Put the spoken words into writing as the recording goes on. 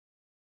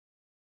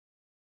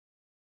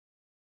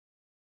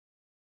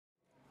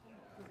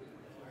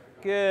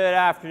Good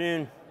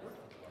afternoon.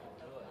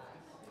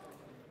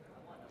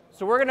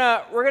 So we're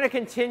gonna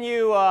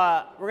continue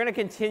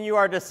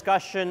our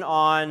discussion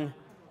on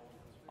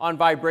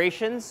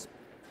vibrations,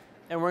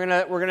 and we're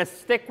gonna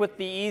stick with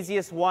the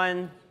easiest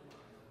one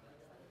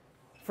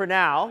for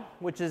now,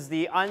 which is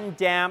the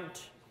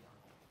undamped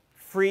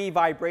free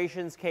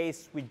vibrations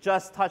case. We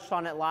just touched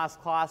on it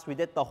last class. We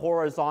did the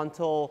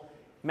horizontal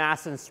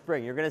mass and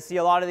spring. You're gonna see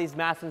a lot of these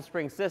mass and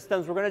spring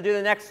systems. We're gonna do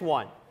the next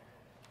one.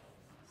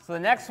 So the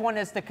next one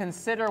is to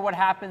consider what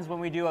happens when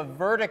we do a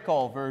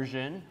vertical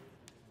version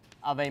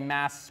of a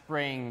mass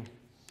spring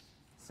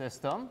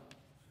system.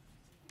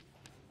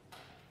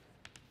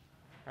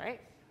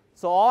 Right?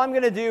 So all I'm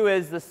going to do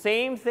is the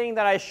same thing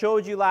that I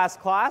showed you last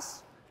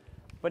class,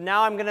 but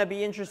now I'm going to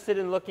be interested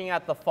in looking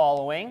at the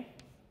following.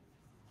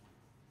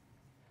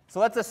 So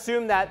let's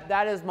assume that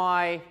that is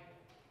my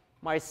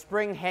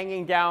spring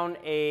hanging down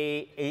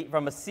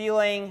from a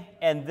ceiling,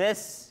 and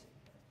this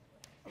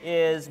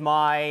is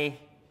my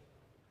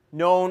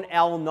known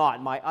L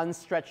naught, my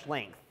unstretched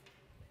length.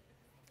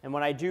 And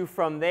what I do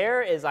from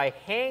there is I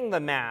hang the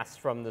mass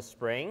from the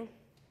spring.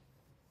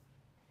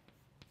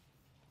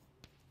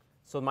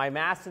 So my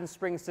mass and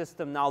spring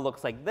system now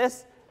looks like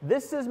this.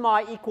 This is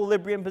my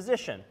equilibrium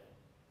position.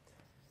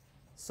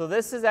 So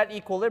this is at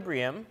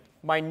equilibrium,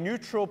 my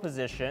neutral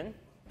position,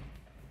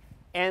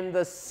 and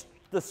the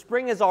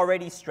spring is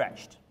already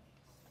stretched.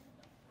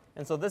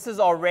 And so this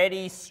is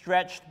already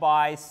stretched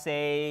by,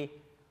 say,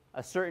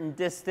 a certain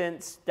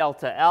distance,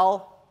 delta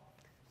L.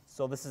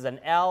 So this is an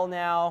L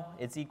now.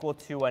 It's equal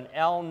to an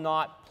L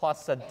naught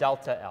plus a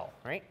delta L,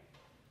 right?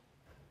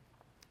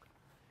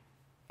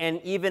 And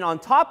even on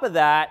top of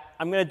that,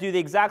 I'm going to do the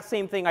exact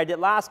same thing I did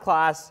last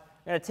class.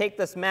 I'm going to take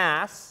this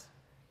mass.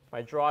 If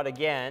I draw it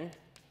again.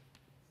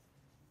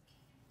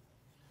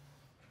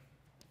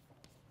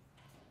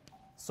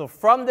 So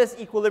from this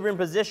equilibrium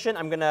position,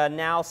 I'm going to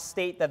now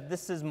state that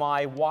this is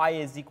my y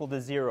is equal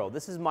to 0.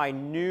 This is my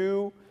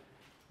new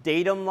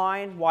datum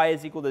line. Y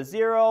is equal to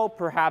 0.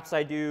 Perhaps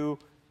I do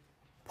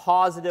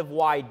positive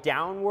y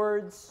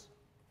downwards,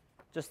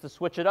 just to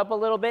switch it up a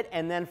little bit.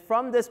 And then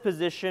from this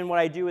position, what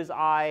I do is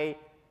I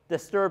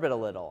disturb it a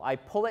little. I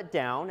pull it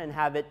down and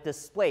have it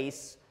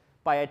displace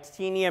by a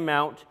teeny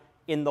amount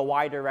in the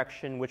y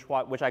direction, which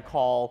I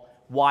call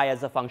y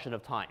as a function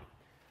of time.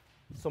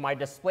 So my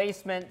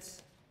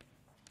displacements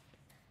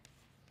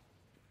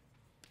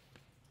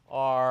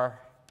are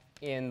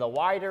in the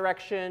y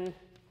direction.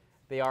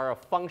 They are a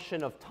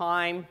function of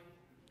time,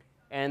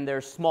 and they're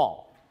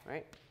small,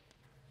 right?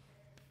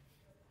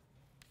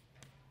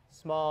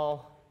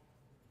 Small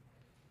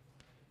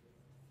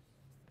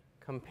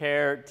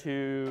compared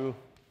to,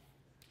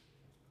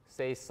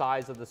 say,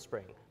 size of the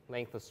spring,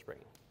 length of spring.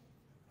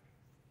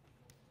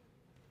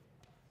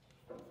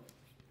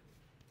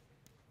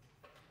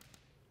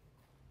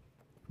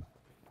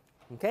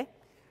 Okay?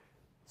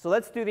 So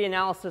let's do the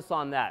analysis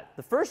on that.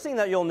 The first thing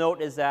that you'll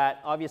note is that,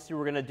 obviously,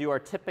 we're going to do our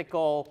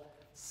typical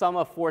sum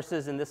of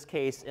forces, in this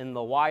case, in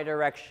the y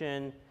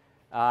direction,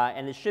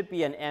 and it should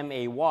be an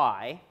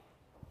MAY.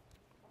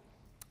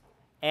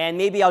 And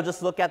maybe I'll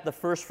just look at the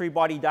first free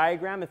body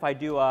diagram. If I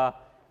do a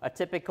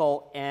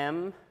typical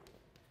mg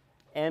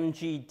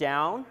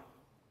down,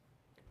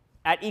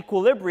 at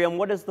equilibrium,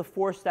 what is the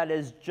force that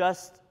is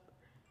just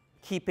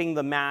keeping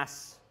the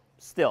mass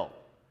still?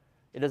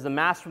 It is the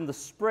mass from the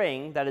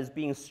spring that is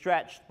being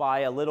stretched by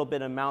a little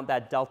bit amount,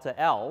 that delta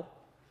L.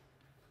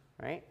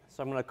 Right?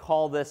 So I'm going to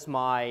call this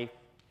my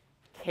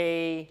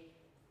K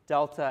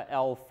delta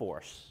L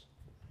force.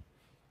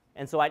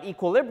 And so at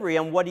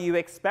equilibrium, what do you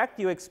expect?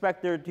 You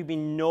expect there to be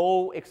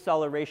no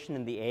acceleration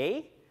in the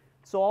A.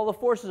 So all the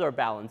forces are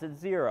balanced. It's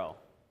 0.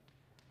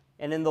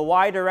 And in the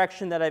y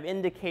direction that I've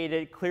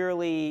indicated,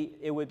 clearly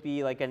it would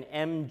be like an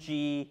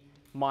mg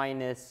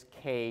minus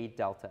K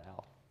delta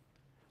L.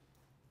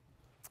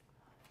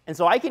 And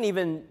so I can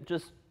even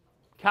just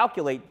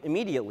calculate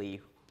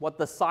immediately what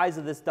the size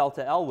of this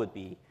delta L would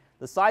be.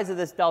 The size of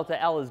this delta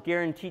L is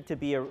guaranteed to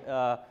be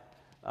a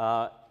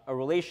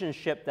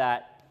relationship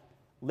that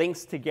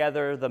links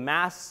together the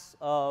mass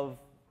of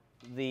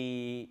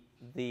the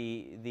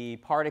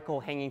particle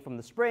hanging from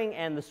the spring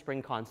and the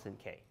spring constant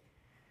K.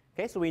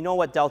 Okay, so we know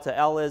what delta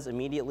L is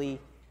immediately.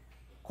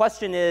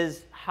 Question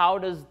is, how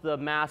does the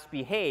mass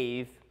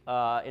behave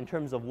in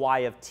terms of y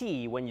of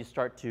t when you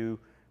start to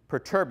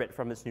perturb it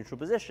from its neutral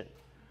position?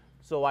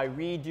 So I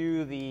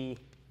redo the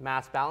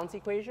mass balance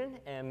equation,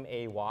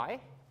 MAY.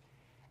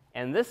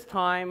 And this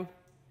time,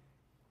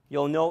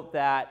 you'll note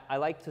that I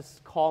like to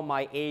call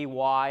my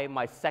AY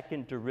my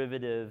second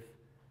derivative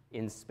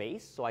in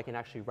space. So I can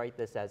actually write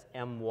this as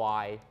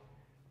MY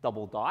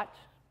double dot,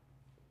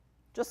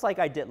 just like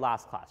I did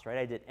last class, right?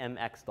 I did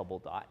MX double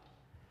dot.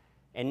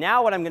 And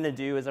now what I'm going to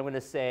do is I'm going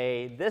to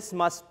say this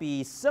must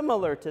be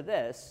similar to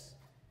this.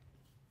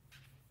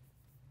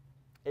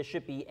 It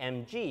should be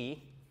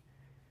mg,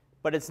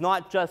 but it's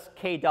not just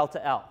K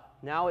delta L.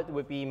 Now it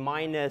would be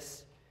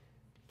minus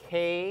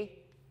K,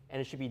 and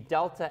it should be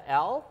delta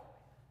L,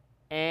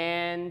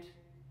 and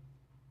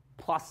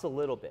plus a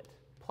little bit,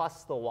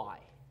 plus the y.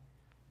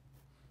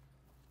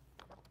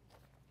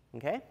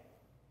 Okay?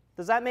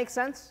 Does that make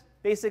sense?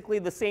 Basically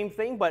the same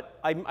thing, but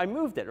I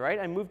moved it, right?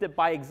 I moved it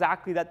by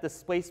exactly that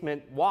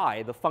displacement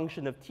y, the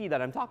function of t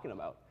that I'm talking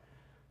about.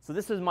 So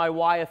this is my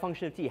y, a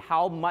function of t,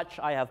 how much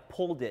I have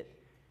pulled it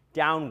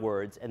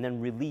downwards and then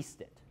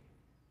released it.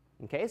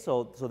 Okay,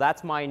 so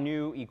that's my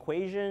new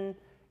equation.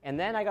 And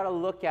then I got to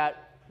look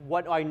at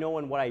what I know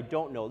and what I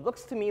don't know. It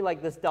looks to me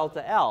like this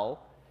delta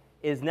L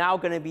is now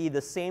going to be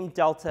the same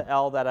delta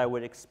L that I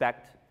would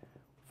expect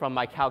from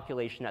my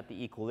calculation at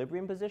the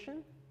equilibrium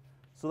position.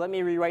 So let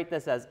me rewrite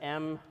this as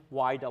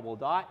my double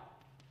dot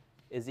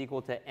is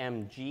equal to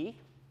mg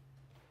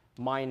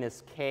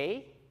minus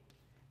k.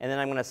 And then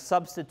I'm going to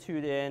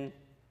substitute in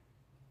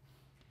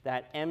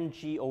that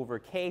mg over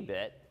k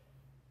bit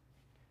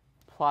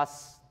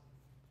plus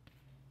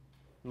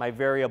my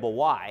variable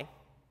y.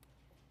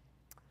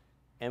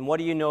 And what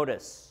do you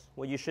notice?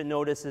 What you should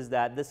notice is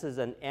that this is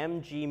an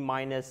mg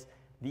minus,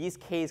 these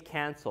k's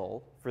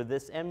cancel for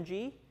this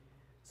mg.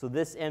 So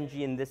this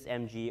mg and this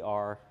mg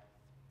are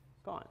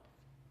gone.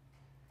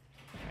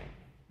 Right.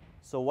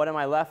 So what am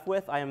I left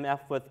with? I am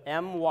left with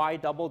my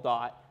double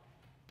dot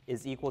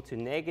is equal to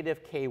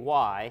negative ky.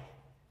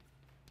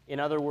 In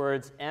other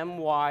words,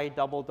 my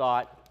double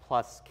dot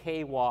plus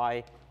ky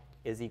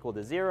is equal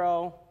to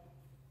 0.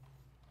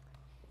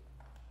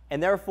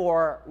 And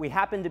therefore, we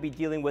happen to be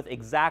dealing with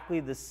exactly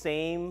the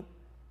same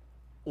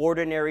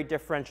ordinary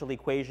differential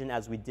equation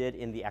as we did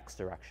in the x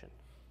direction.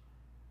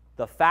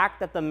 The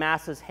fact that the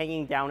mass is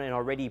hanging down and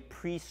already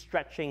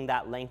pre-stretching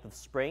that length of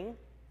spring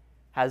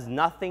has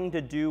nothing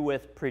to do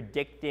with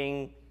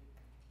predicting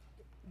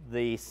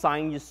the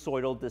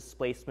sinusoidal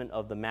displacement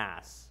of the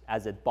mass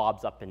as it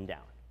bobs up and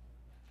down.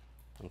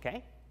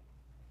 Okay?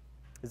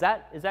 Is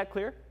that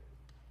clear?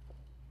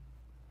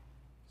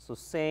 So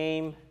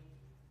same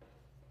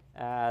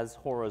as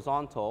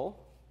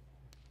horizontal,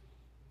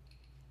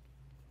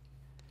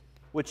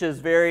 which is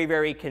very,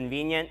 very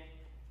convenient.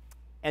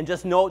 And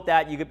just note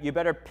that you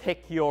better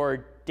pick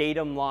your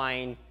datum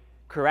line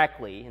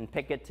correctly and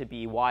pick it to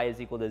be y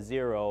is equal to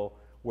 0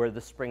 where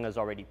the spring is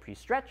already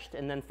pre-stretched.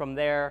 And then from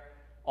there,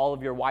 all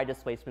of your y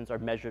displacements are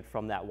measured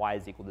from that y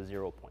is equal to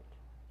 0 point.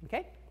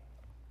 Okay?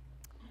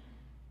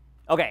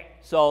 Okay,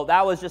 so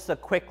that was just a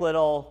quick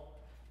little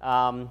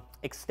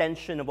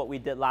extension of what we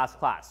did last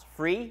class.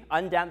 Free,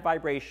 undamped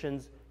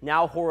vibrations,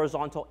 now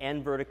horizontal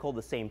and vertical,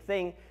 the same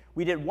thing.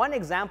 We did one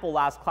example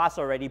last class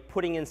already,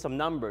 putting in some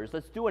numbers.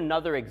 Let's do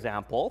another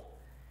example.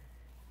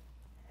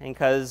 And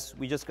because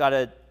we just got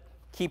to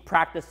keep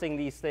practicing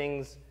these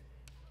things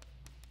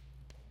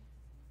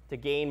to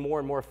gain more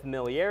and more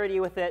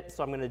familiarity with it.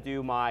 So I'm going to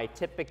do my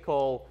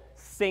typical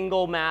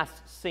single mass,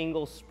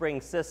 single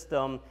spring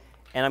system.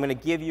 And I'm going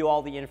to give you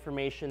all the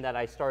information that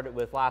I started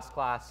with last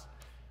class.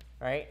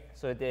 Right?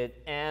 So I did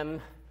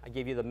m, I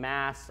gave you the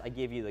mass, I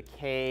gave you the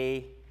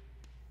k,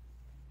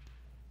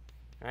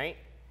 right?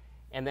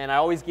 And then I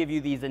always give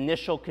you these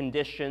initial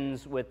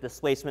conditions with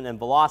displacement and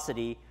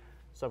velocity.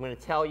 So I'm going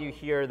to tell you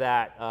here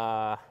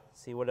that,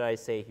 see, what did I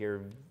say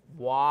here?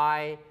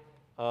 Y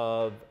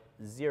of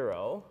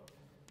 0,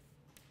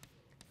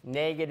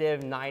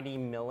 negative 90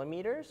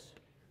 millimeters.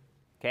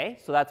 Okay,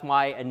 so that's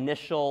my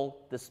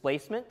initial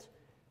displacement.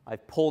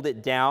 I've pulled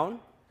it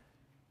down.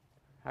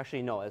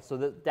 Actually, no. So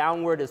the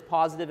downward is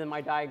positive in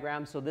my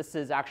diagram. So this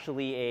is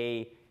actually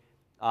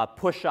a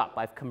push-up.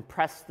 I've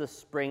compressed the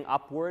spring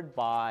upward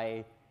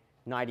by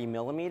 90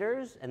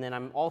 millimeters. And then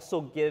I'm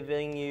also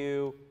giving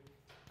you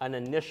an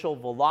initial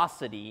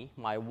velocity,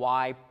 my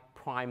y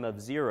prime of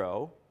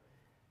 0.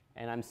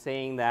 And I'm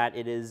saying that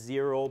it is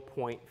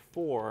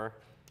 0.4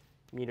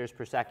 meters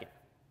per second.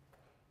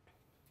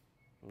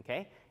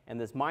 Okay? And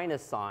this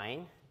minus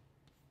sign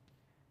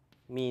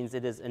means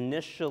it is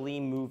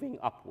initially moving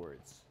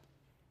upwards.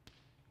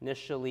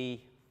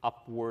 Initially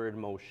upward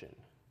motion.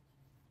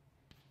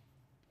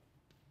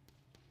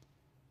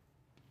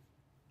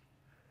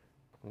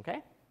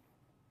 Okay?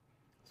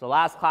 So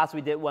last class we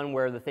did one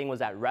where the thing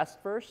was at rest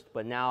first,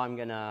 but now I'm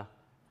gonna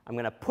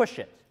push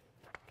it.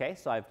 Okay?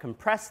 So I've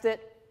compressed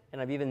it and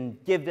I've even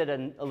given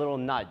it a little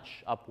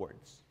nudge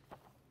upwards.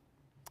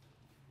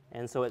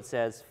 And so it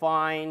says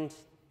find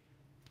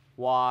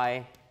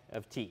y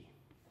of t.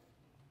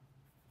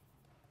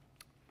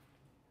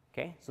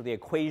 Okay, so the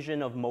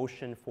equation of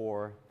motion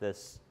for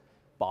this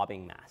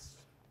bobbing mass.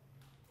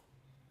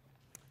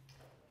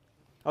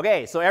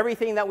 Okay, so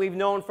everything that we've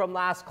known from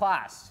last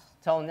class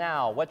till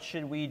now, what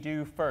should we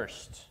do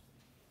first?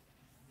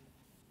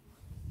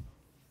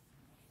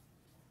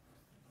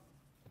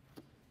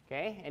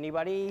 Okay,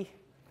 anybody?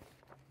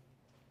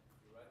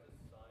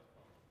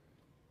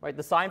 Write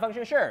the sine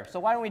function? Sure. So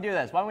why don't we do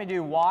this? Why don't we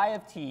do y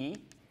of t?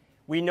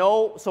 We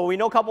know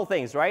a couple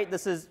things, right?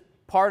 This is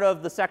part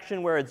of the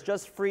section where it's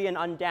just free and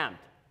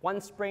undamped. One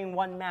spring,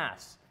 one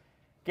mass.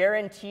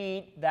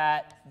 Guaranteed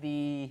that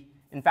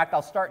in fact,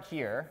 I'll start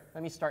here.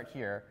 Let me start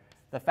here.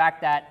 The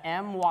fact that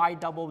my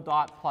double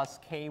dot plus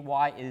ky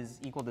is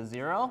equal to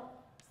 0,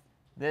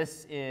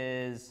 this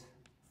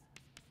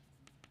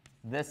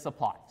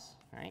applies,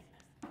 right?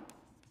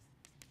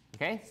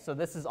 Okay, so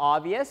this is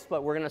obvious,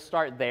 but we're going to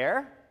start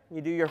there.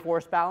 you do your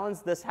force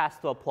balance, this has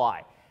to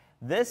apply.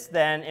 This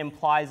then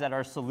implies that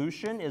our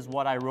solution is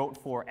what I wrote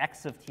for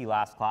x of t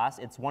last class.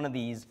 It's one of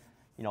these,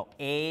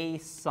 a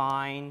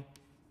sine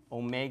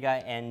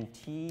omega n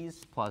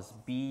t's plus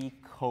b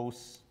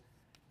cos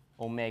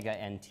omega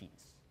n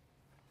t's.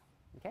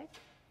 Okay?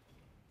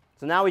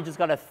 So now we just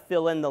got to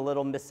fill in the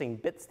little missing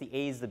bits, the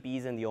a's, the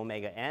b's, and the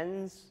omega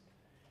n's.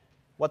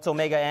 What's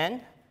omega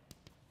n?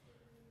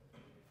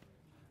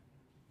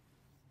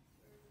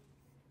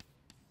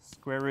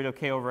 Square root of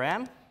k over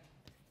m.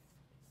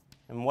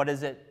 And what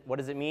does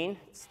it mean?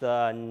 It's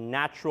the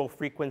natural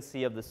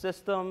frequency of the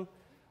system.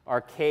 Our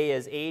k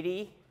is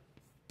 80,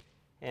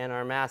 and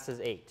our mass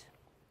is 8.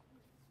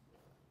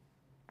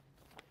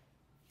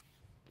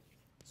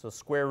 So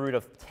square root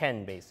of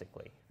 10,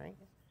 basically, right?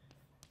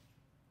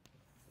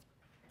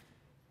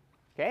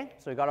 Okay,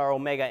 so we got our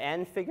omega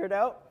n figured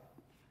out.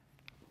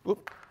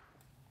 Oop.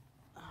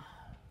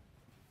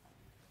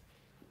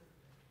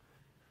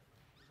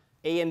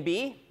 A and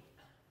B.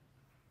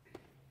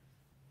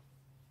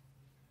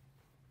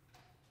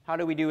 How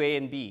do we do A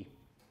and B?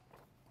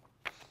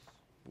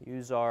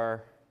 Use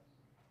our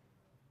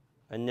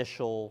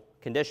initial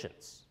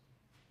conditions,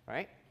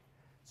 right?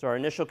 So our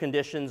initial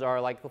conditions are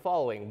like the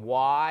following.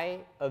 Y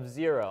of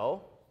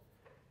 0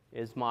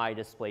 is my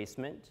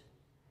displacement,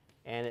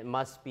 and it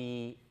must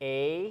be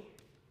A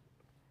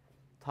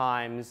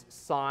times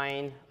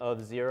sine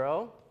of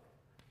 0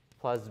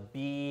 plus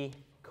B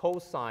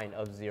cosine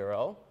of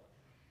 0.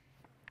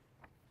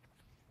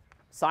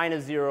 Sine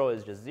of 0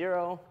 is just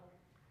 0.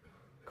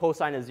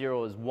 Cosine of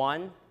 0 is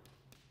 1.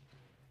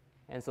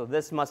 And so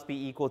this must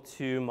be equal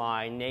to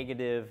my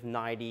negative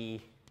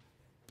 90.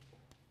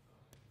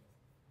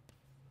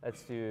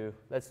 Let's do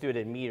it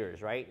in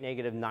meters, right?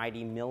 Negative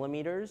 90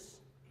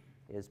 millimeters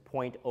is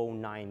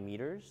 0.09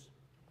 meters.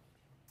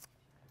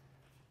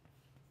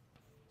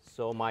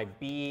 So my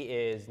B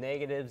is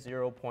negative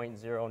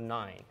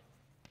 0.09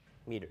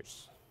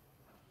 meters.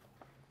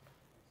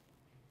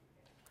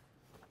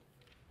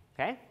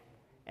 Okay?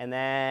 And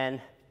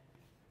then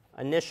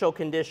initial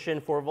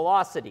condition for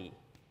velocity.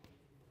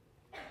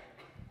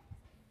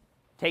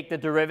 Take the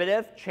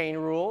derivative, chain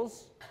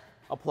rules,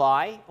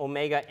 apply,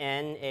 omega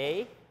n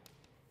a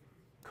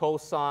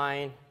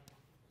cosine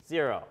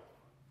 0,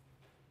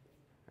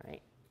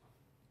 right?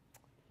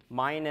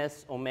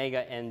 Minus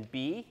omega n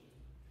b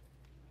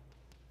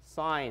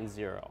sine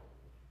 0.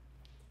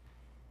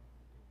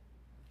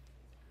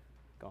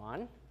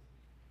 Gone.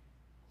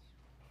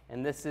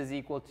 And this is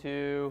equal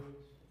to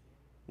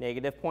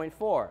negative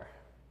 0.4.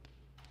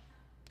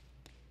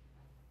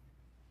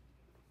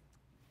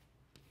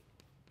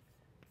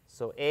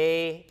 So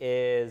A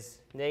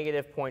is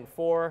negative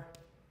 0.4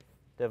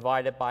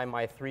 divided by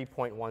my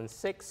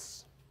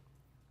 3.16.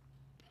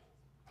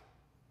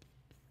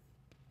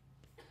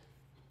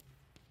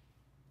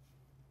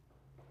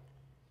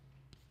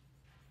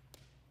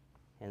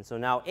 And so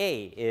now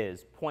A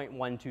is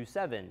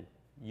 0.127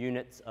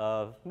 units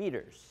of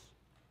meters.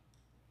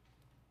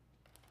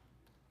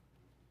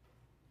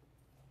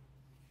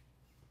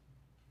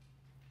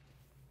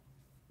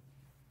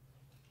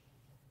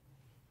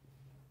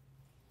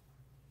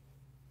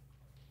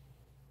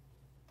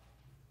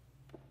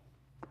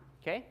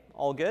 Okay,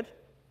 all good?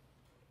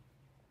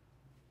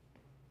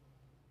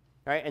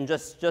 All right, and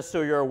just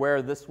so you're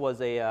aware, this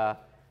was a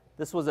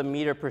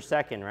meter per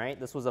second, right?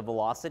 This was a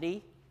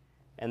velocity,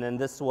 and then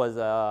this was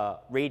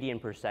a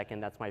radian per second.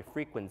 That's my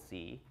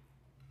frequency.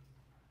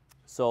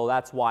 So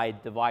that's why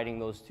dividing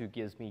those two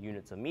gives me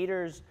units of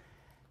meters,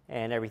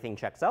 and everything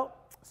checks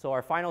out. So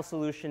our final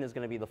solution is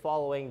going to be the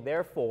following.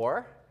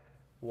 Therefore,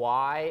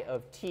 y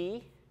of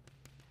t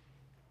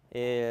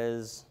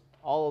is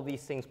all of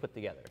these things put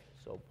together.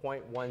 So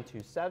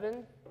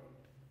 0.127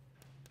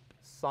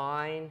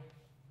 sine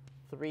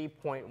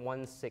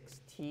 3.16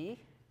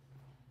 t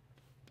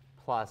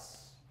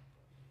plus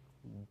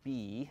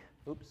b,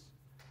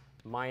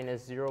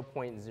 minus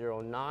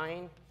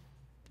 0.09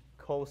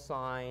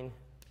 cosine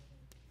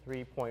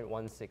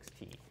 3.16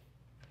 t.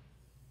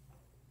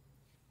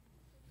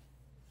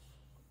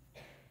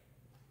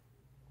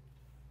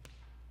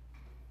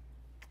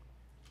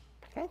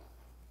 Okay.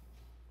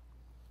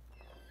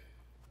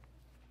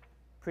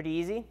 Pretty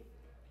easy.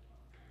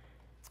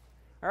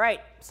 All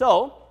right,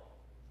 so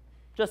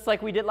just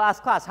like we did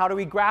last class, how do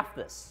we graph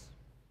this?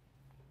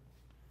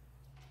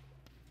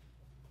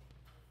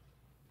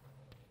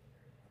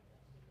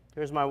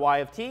 Here's my y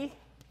of t.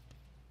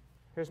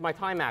 Here's my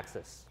time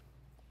axis.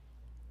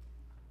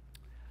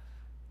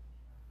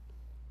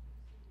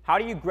 How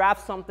do you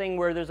graph something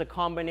where there's a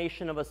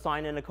combination of a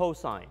sine and a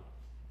cosine?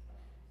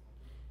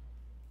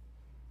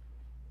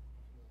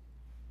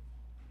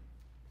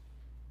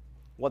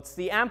 What's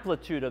the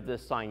amplitude of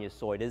this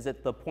sinusoid? Is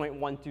it the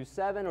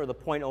 0.127 or the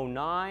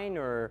 0.09,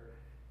 or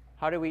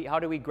how do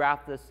we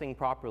graph this thing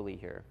properly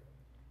here?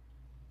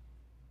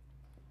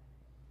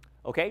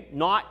 Okay,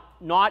 not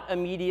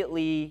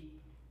immediately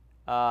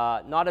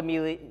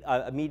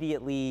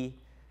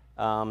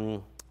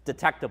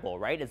detectable,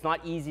 right? It's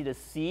not easy to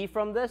see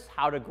from this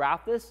how to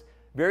graph this,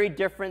 Very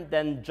different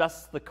than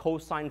just the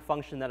cosine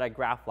function that I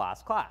graphed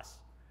last class.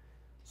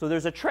 So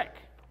there's a trick.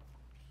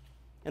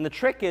 And the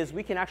trick is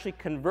we can actually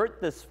convert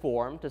this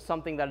form to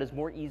something that is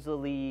more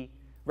easily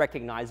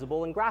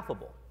recognizable and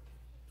graphable.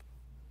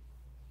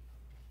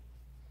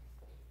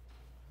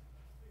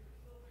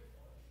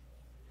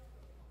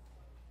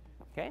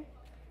 Okay?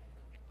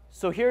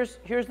 So here's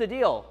the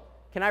deal.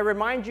 Can I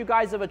remind you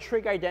guys of a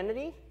trig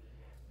identity?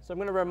 So I'm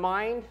going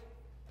to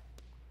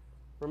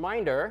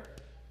reminder.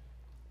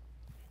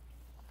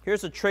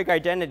 Here's a trig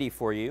identity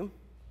for you.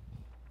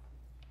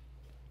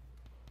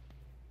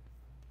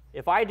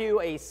 If I do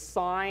a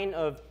sine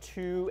of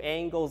two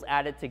angles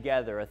added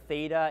together, a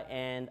theta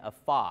and a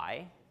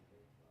phi,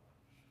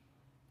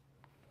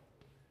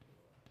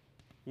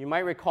 you might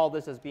recall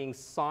this as being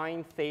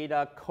sine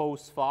theta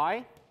cos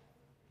phi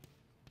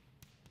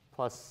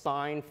plus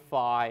sine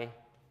phi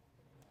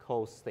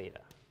cos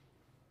theta.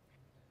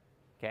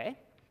 Okay?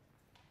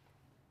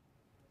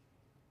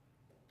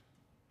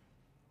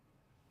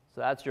 So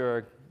that's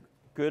your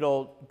good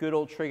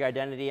old trig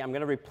identity. I'm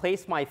going to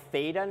replace my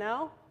theta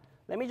now.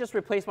 Let me just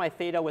replace my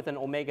theta with an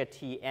omega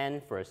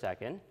Tn for a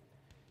second.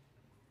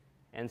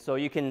 And so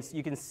you can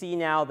see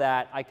now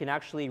that I can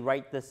actually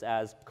write this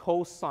as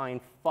cosine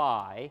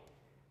phi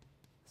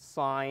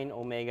sine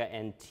omega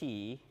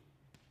nt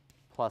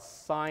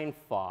plus sine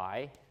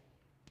phi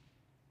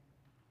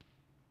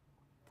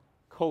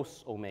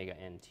cos omega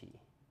nt.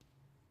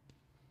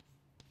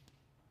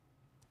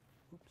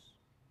 Oops.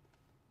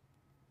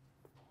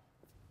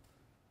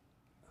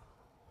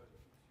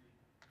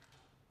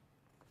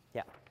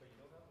 Yeah.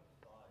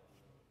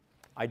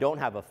 I don't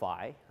have a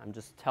phi. I'm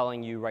just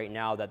telling you right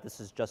now that this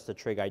is just a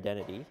trig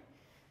identity.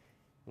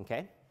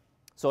 Okay?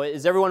 So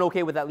is everyone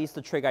okay with at least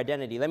the trig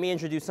identity? Let me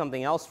introduce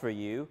something else for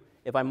you.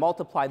 If I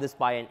multiply this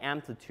by an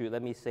amplitude,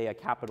 let me say a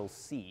capital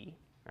C,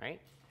 right?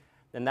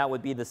 Then that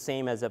would be the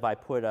same as if I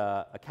put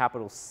a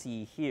capital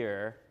C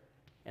here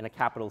and a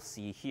capital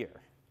C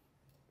here,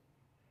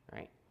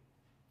 right?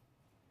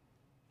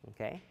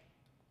 Okay?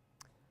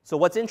 So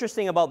what's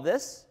interesting about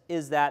this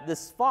is that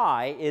this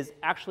phi is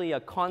actually a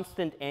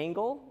constant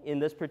angle in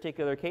this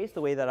particular case,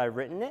 the way that I've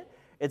written it.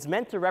 It's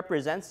meant to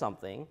represent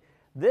something.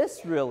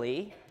 This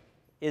really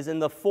is in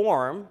the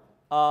form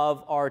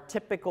of our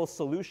typical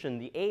solution,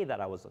 the A that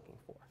I was looking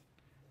for.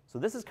 So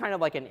this is kind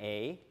of like an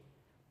A.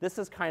 This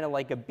is kind of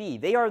like a B.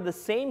 They are the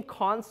same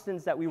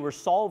constants that we were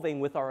solving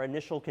with our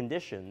initial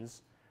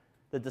conditions,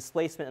 the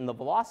displacement and the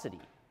velocity.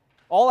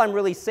 All I'm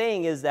really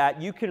saying is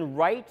that you can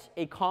write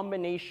a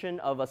combination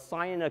of a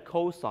sine and a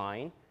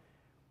cosine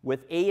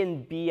with A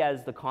and B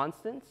as the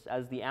constants,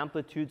 as the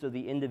amplitudes of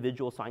the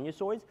individual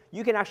sinusoids.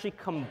 You can actually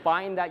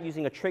combine that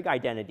using a trig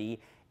identity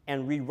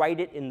and rewrite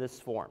it in this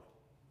form.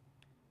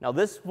 Now,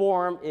 this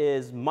form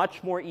is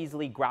much more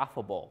easily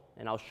graphable,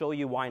 and I'll show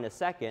you why in a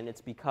second.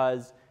 It's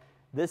because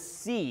this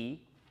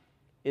C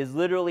is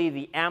literally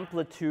the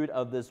amplitude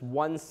of this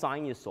one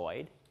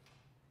sinusoid,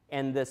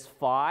 and this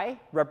phi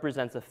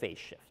represents a phase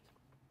shift.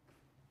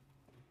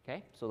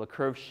 Okay? So the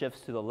curve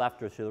shifts to the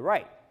left or to the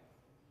right.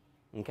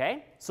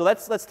 Okay? So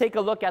let's take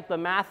a look at the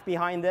math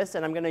behind this,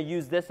 and I'm going to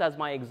use this as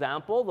my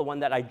example, the one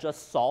that I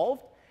just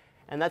solved.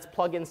 And let's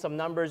plug in some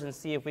numbers and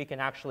see if we can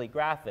actually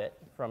graph it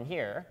from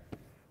here.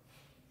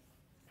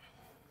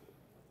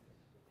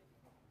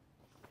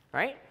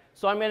 Right?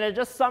 So I'm going to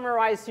just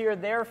summarize here.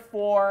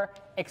 Therefore,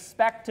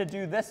 expect to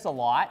do this a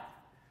lot.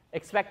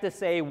 Expect to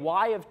say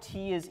y of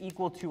t is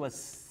equal to a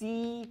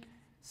c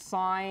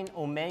sine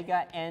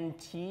omega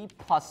nt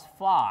plus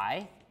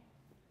phi.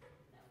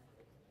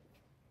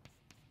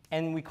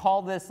 And we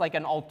call this like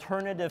an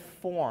alternative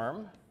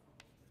form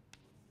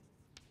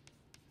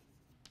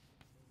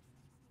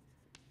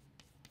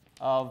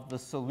of the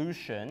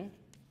solution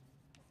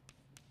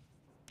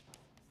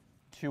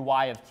to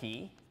y of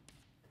t.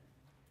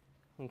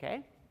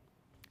 Okay?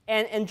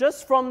 And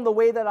just from the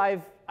way that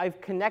I've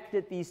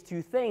connected these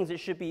two things, it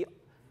should be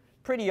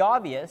pretty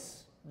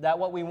obvious that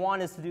what we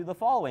want is to do the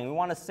following. We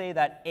want to say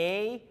that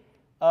A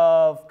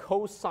of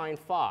cosine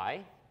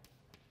phi,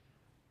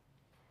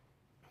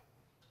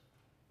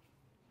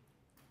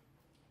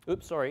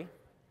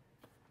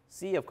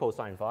 C of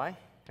cosine phi,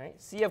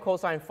 right? C of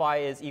cosine phi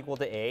is equal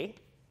to A.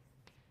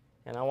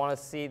 And I want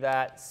to see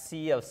that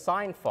C of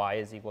sine phi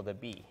is equal to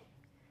B.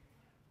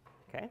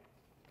 Okay?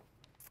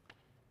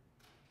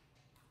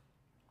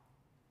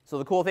 So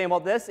the cool thing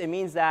about this, it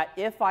means that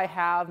if I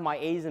have my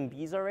A's and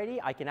B's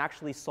already, I can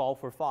actually solve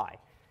for phi.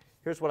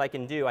 Here's what I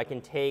can do. I can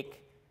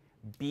take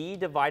B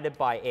divided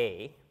by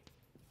A,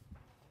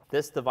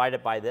 this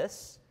divided by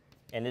this,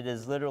 and it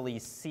is literally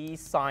C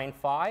sine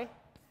phi,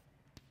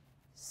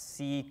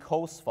 C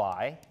cos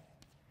phi.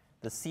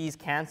 The C's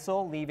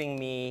cancel, leaving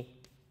me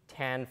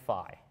tan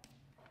phi.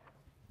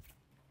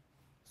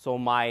 So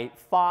my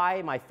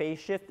phi, my phase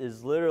shift,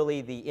 is literally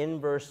the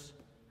inverse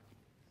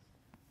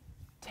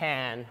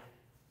tan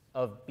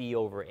of B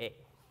over A.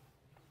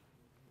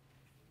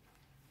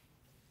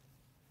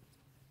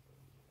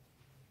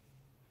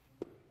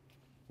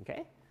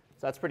 Okay,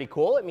 so that's pretty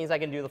cool. It means I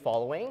can do the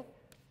following.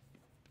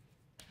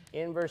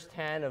 Inverse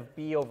tan of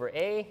B over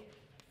A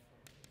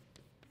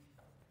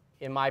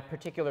in my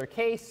particular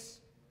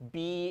case,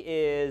 B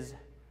is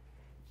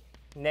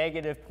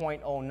negative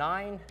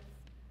 0.09,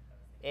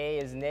 A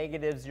is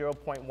negative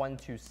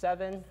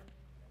 0.127.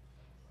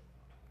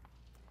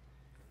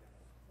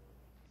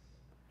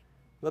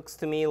 Looks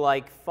to me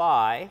like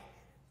phi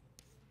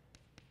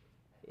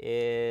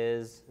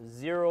is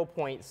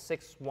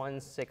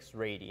 0.616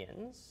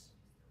 radians.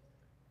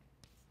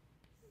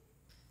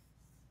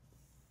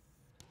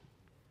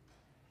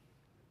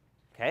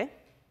 Okay?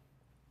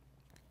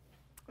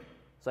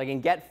 So I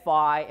can get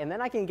phi, and then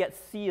I can get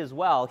c as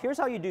well. Here's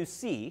how you do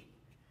c.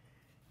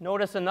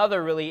 Notice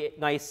another really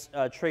nice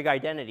trig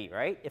identity,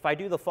 right? If I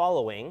do the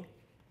following,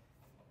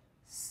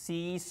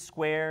 c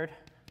squared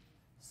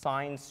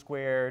sine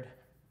squared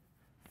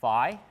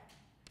phi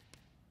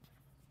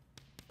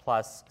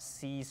plus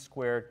c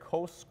squared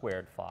cos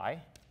squared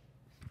phi.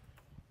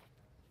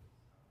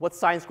 What's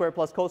sine squared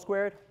plus cos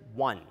squared?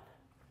 1.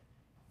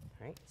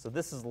 Right? So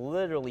this is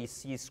literally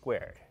c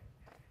squared.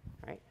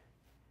 Right?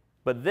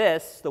 But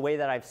this, the way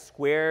that I've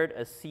squared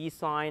a c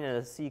sine and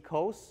a c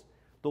cos,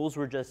 those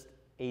were just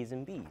a's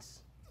and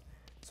b's.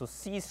 So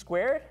c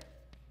squared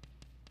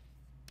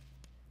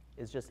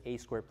is just a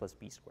squared plus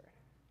b squared.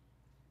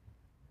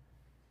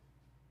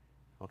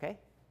 Okay?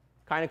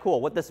 Kind of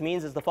cool. What this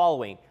means is the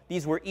following.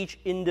 These were each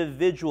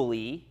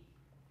individually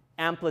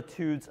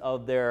amplitudes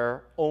of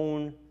their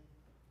own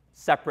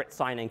separate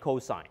sine and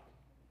cosine.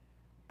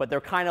 But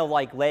they're kind of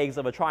like legs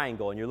of a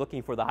triangle, and you're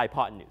looking for the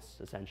hypotenuse,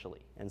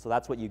 essentially. And so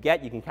that's what you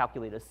get. You can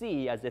calculate a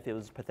c as if it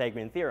was a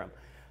Pythagorean theorem.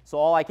 So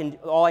all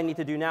I need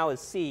to do now is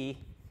c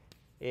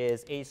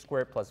is a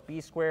squared plus b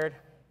squared.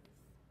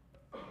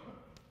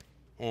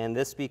 And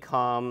this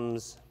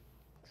becomes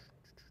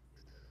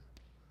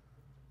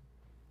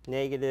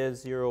negative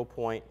 0.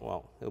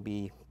 Well, it'll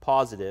be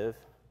positive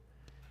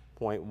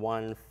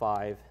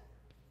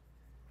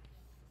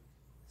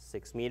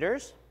 0.156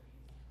 meters.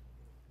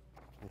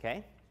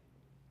 Okay?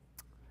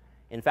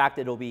 In fact,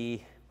 it'll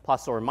be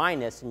plus or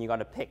minus, and you got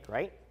to pick,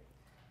 right?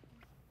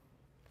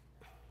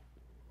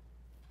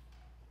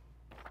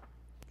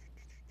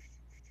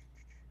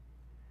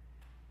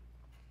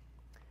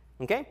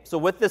 Okay, so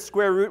with this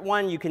square root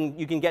one, you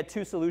can get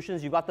two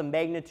solutions. You've got the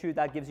magnitude,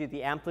 that gives you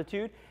the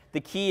amplitude.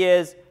 The key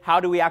is,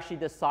 how do we actually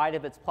decide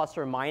if it's plus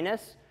or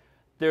minus?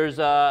 There's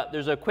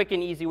a quick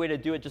and easy way to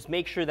do it. Just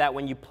make sure that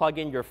when you plug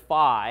in your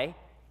phi,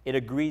 it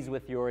agrees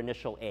with your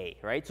initial A,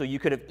 right? So you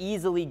could have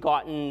easily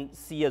gotten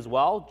C as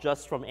well,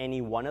 just from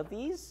any one of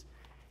these.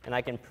 And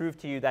I can prove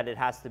to you that it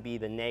has to be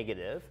the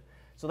negative.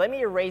 So let me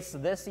erase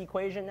this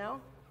equation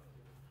now.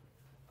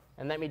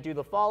 And let me do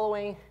the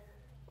following.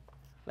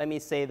 Let me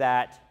say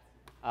that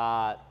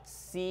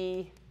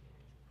C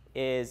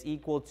is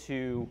equal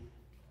to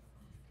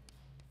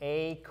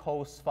A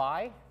cos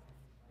phi,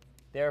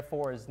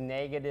 therefore is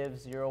negative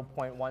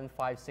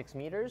 0.156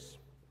 meters.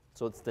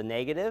 So it's the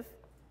negative.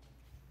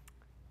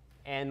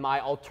 And my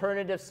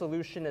alternative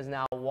solution is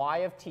now y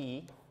of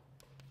t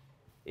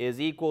is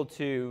equal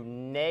to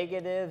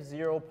negative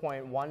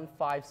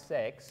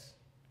 0.156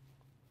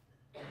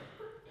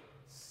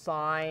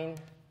 sine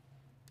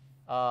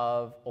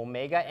of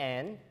omega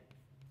n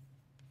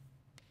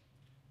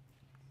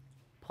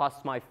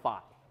plus my phi,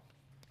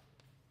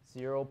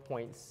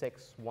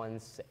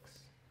 0.616.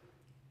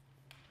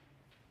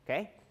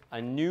 Okay?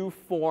 A new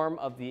form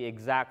of the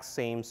exact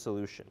same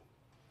solution.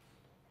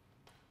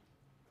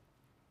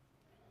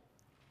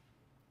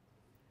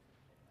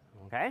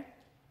 Okay?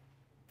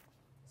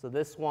 So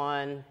this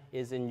one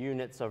is in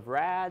units of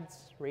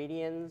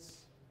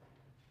radians.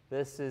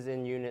 This is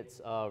in units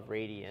of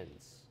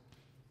radians.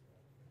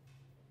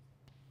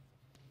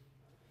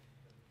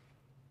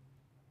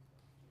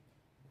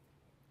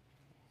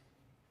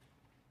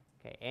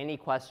 Okay, any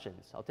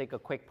questions? I'll take a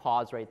quick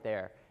pause right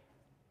there.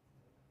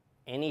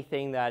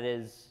 Anything that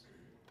is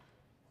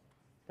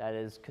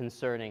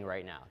concerning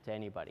right now to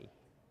anybody?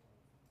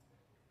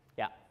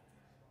 Yeah.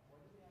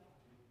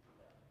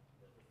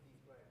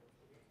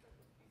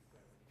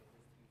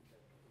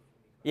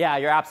 Yeah,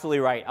 you're absolutely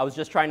right. I was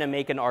just trying to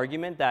make an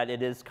argument that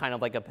it is kind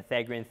of like a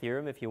Pythagorean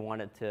theorem if you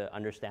wanted to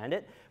understand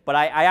it. But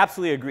I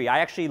absolutely agree. I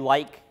actually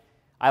like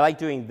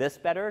doing this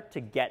better to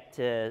get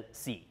to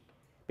C.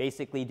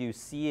 Basically do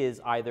C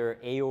is either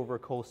A over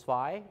cos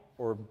phi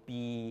or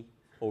B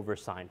over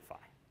sine phi.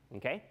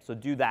 Okay? So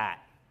do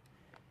that,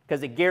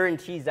 because it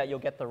guarantees that you'll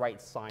get the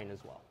right sign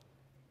as well.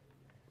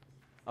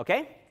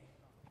 Okay?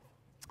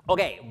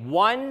 Okay,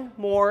 one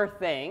more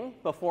thing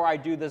before I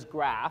do this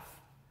graph.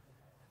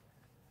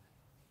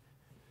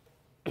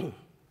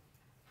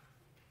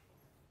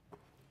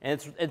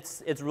 And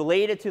it's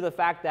related to the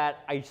fact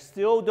that I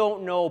still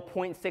don't know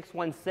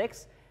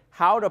 0.616,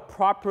 how to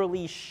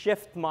properly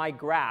shift my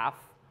graph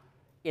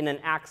in an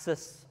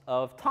axis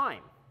of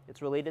time.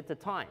 It's related to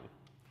time.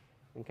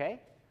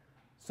 Okay?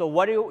 So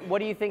what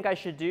do you think I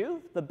should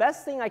do? The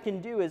best thing I can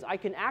do is I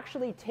can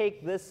actually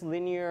take this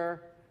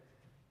linear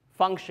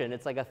function.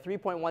 It's like a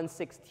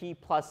 3.16t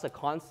plus a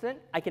constant.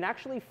 I can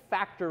actually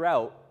factor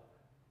out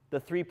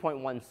the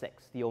 3.16,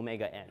 the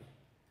omega n.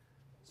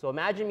 So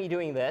imagine me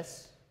doing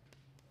this.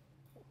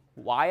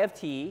 y of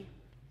t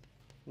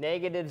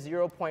negative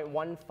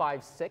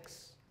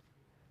 0.156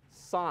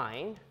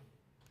 sine,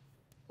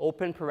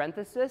 open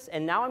parenthesis,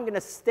 and now I'm going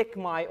to stick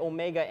my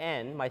omega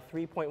n, my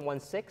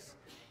 3.16,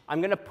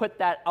 I'm going to put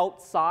that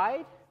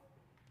outside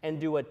and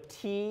do a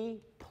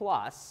t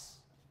plus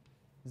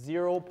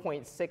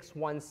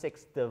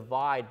 0.616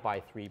 divide by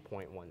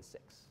 3.16.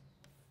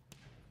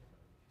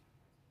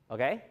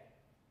 Okay?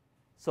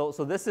 So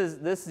this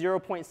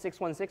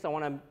 0.616, I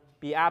want to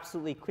be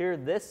absolutely clear.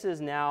 This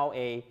is now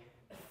a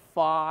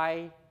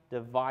phi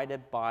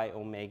divided by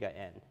omega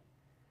n.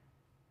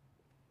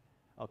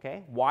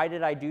 Okay? Why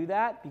did I do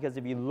that? Because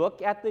if you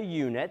look at the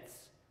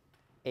units,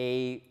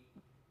 a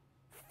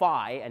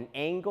phi, an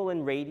angle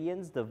in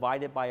radians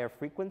divided by a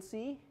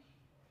frequency,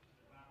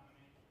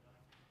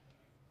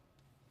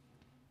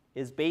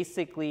 is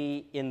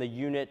basically in the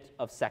unit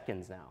of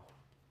seconds now.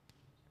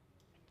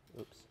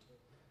 Oops.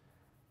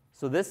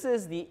 So this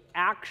is the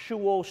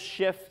actual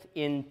shift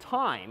in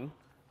time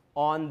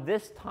on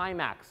this time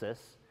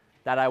axis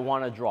that I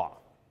want to draw.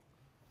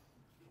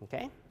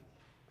 Okay?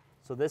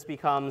 So this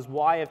becomes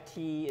y of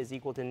t is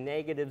equal to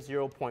negative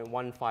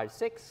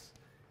 0.156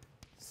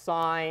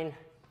 sine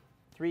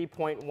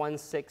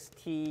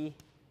 3.16t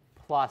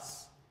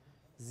plus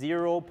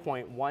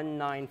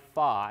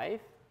 0.195,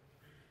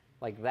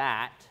 like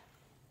that.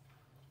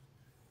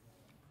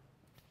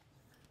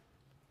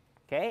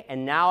 Okay,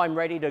 and now I'm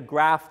ready to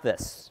graph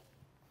this.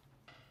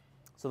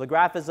 So the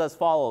graph is as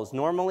follows.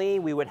 Normally,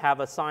 we would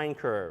have a sine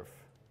curve.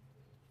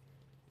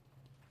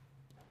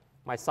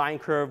 My sine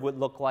curve would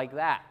look like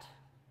that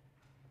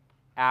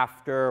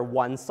after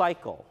one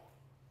cycle.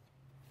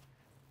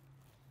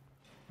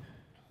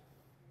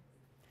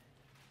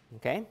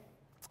 Okay?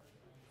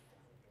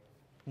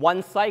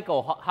 One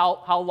cycle,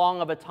 how long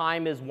of a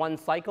time is one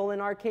cycle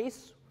in our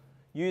case?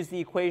 Use the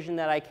equation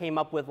that I came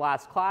up with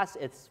last class.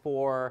 It's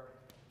for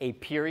a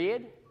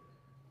period.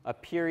 A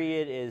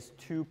period is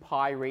 2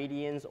 pi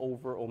radians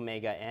over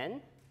omega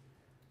n.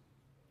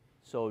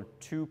 So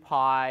 2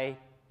 pi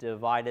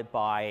divided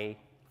by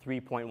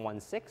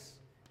 3.16.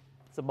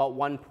 It's about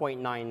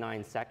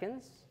 1.99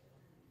 seconds.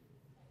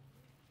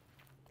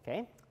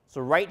 Okay?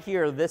 So right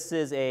here, this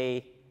is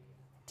a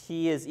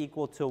t is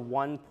equal to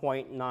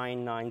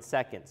 1.99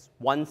 seconds,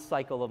 one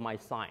cycle of my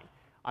sine.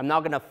 I'm now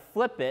going to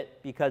flip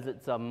it because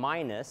it's a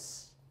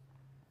minus.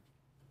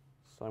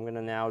 So I'm going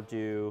to now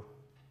do,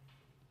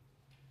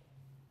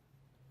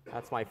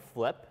 that's my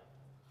flip.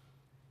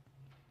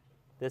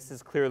 This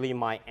is clearly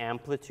my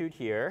amplitude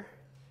here.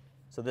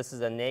 So this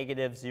is a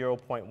negative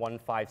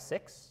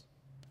 0.156.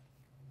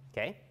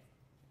 Okay?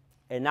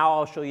 And now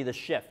I'll show you the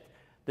shift.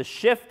 The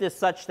shift is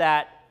such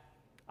that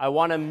I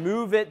want to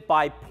move it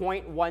by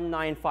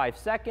 0.195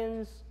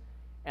 seconds,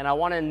 and I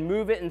want to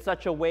move it in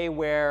such a way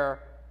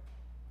where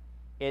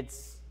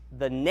it's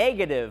the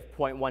negative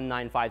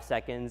 0.195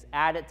 seconds,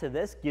 add it to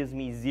this, gives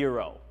me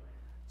 0.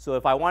 So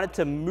if I wanted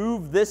to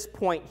move this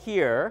point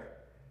here,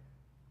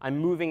 I'm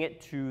moving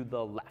it to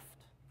the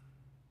left.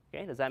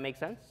 Okay, does that make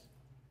sense?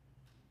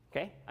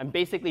 Okay, I'm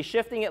basically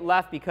shifting it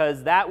left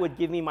because that would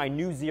give me my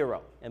new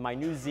 0. And my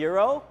new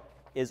 0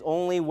 is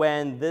only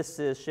when this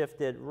is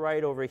shifted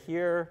right over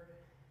here,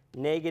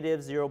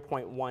 negative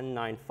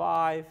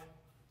 0.195.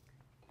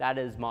 That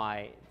is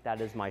my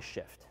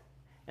shift.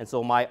 And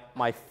so my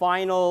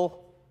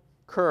final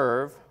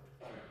curve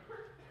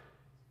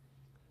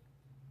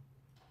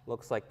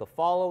looks like the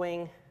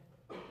following.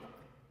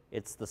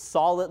 It's the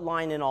solid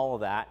line in all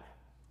of that.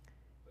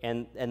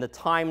 And the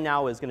time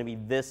now is going to be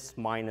this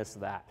minus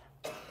that.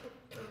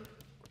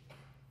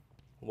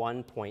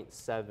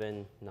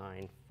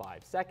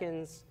 1.795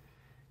 seconds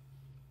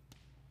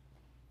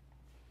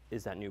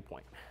is that new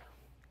point.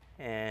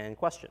 And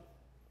question?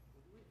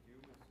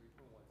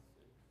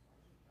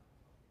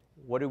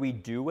 What do we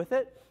do with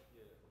it?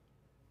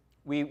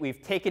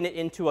 We've taken it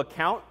into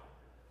account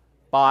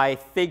by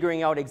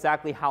figuring out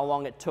exactly how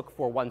long it took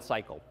for one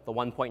cycle, the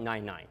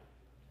 1.99.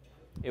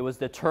 It was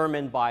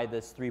determined by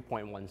this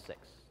 3.16.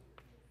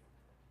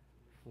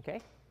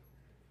 Okay?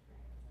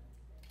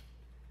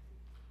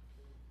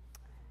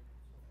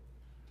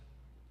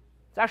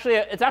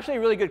 It's actually a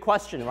really good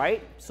question,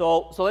 right?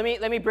 So let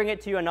me bring it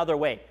to you another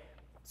way.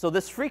 So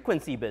this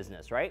frequency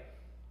business, right?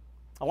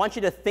 I want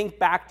you to think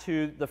back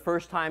to the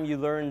first time you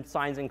learned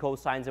sines and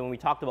cosines and when we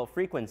talked about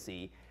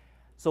frequency.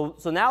 So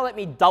now let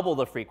me double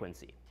the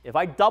frequency. If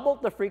I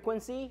doubled the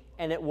frequency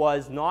and it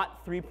was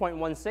not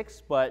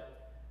 3.16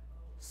 but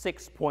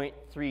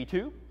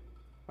 6.32,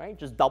 right?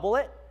 Just double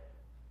it.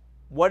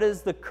 What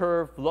does the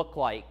curve look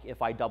like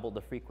if I double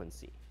the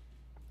frequency?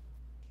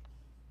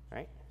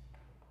 Right?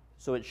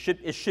 So it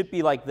should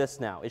be like this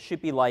now. It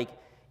should be like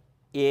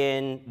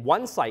in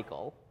one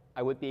cycle,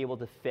 I would be able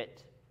to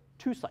fit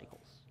 2 cycles.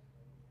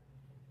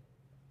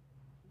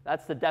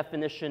 That's the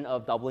definition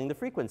of doubling the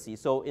frequency.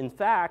 So in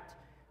fact,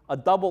 a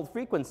doubled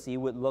frequency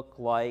would look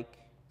like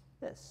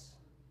this.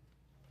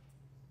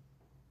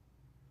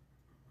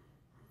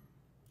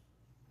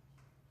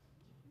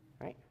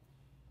 Right?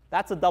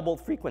 That's a doubled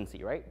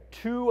frequency, right?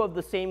 2 of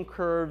the same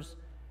curves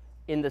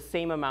in the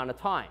same amount of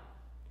time.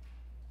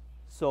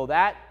 So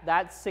that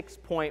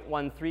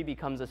 6.13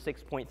 becomes a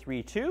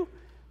 6.32.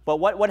 But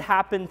what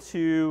happened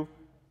to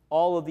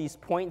all of these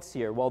points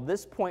here? Well,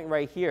 this point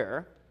right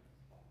here,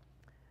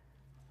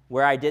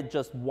 where I did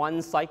just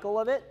one cycle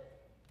of it,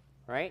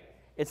 right?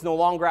 It's no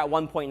longer at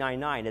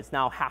 1.99. It's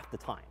now half the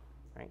time,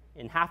 right?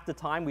 In half the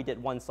time, we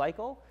did one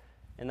cycle.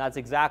 And that's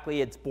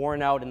exactly, it's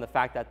borne out in the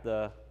fact that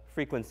the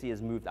frequency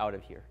is moved out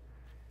of here.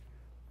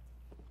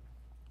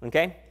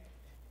 Okay?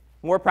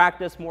 More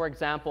practice, more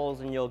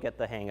examples, and you'll get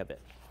the hang of it.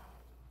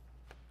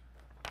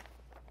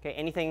 Okay,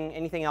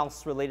 anything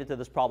else related to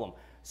this problem?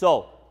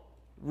 So,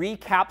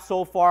 recap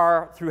so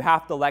far through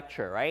half the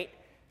lecture, right?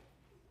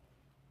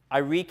 I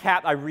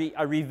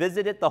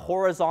revisited the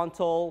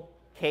horizontal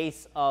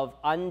case of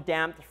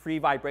undamped free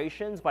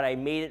vibrations, but I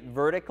made it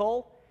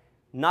vertical.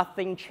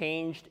 Nothing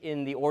changed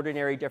in the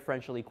ordinary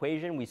differential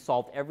equation. We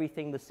solved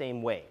everything the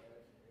same way.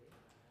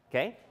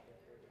 Okay?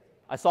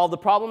 I solved the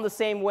problem the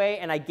same way,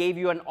 and I gave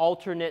you an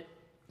alternate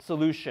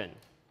solution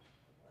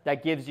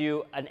that gives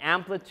you an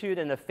amplitude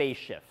and a phase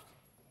shift.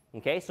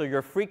 Okay? So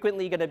you're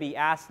frequently going to be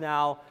asked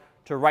now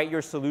to write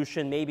your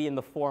solution maybe in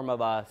the form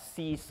of a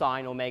c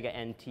sine omega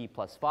nt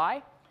plus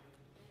phi.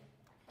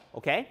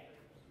 Okay?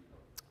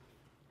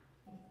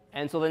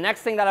 And so the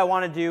next thing that I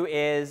want to do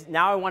is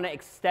now I want to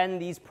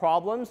extend these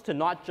problems to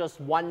not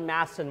just one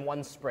mass and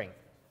one spring.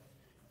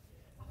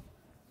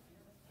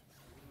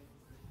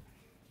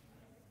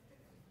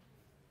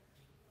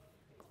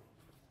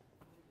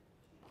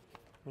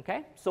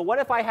 Okay? So what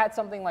if I had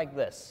something like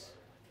this?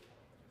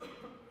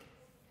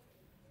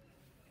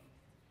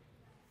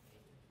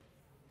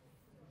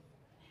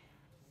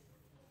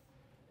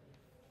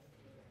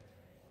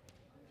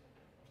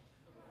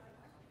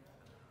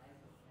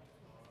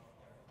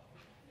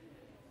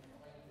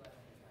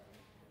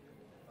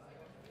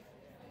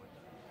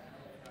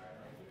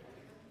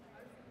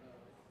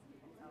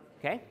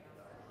 Okay?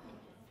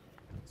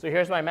 So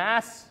here's my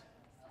mass.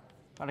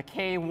 Got a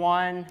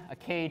K1, a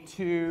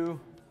K2,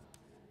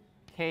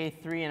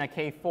 K3, and a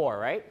K4,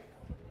 right?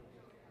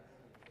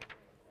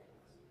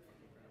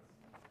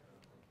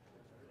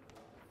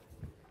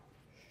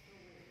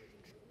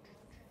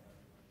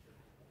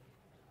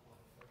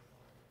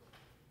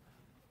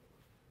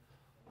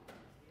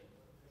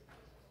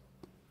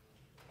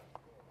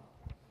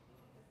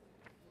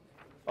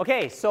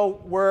 Okay,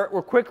 so we're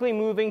quickly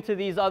moving to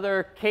these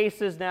other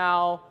cases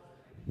now.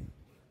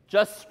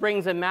 Just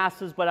springs and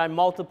masses, but I'm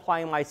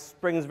multiplying my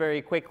springs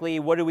very quickly.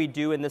 What do we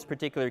do in this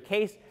particular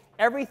case?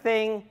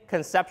 Everything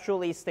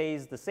conceptually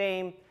stays the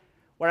same.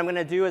 What I'm going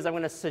to do is I'm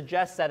going to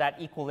suggest that at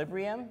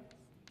equilibrium,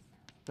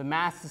 the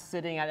mass is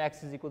sitting at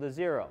x is equal to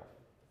 0.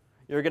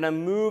 You're going to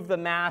move the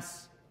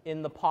mass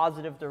in the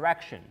positive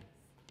direction.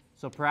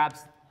 So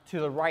perhaps to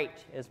the right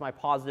is my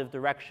positive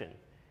direction.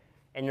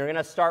 And you're going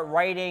to start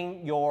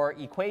writing your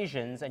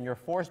equations and your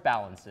force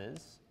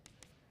balances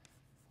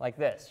like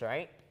this,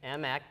 right?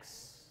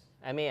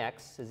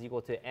 MAX is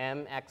equal to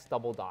mx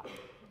double dot,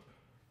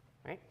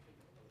 right?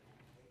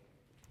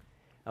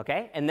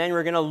 Okay, and then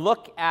we're going to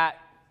look at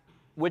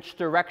which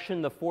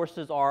direction the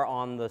forces are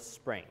on the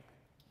spring,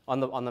 on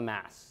the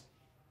mass.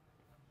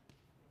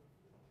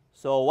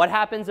 So what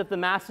happens if the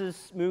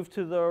masses move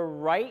to the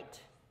right?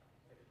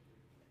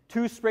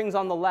 Two springs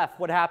on the left,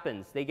 what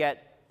happens? They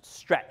get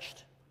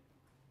stretched.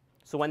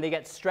 So when they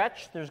get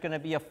stretched, there's going to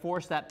be a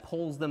force that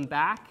pulls them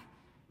back,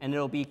 and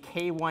it'll be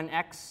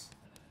K1x,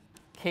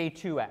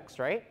 K2x,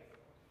 right?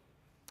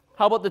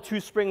 How about the two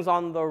springs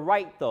on the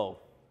right, though?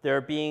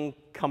 They're being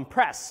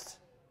compressed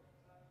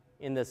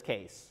in this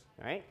case,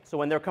 right? So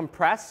when they're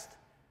compressed,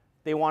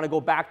 they want to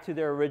go back to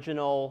their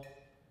original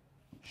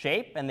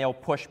shape, and they'll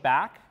push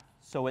back.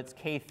 So it's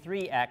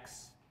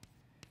K3x,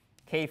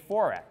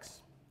 K4x.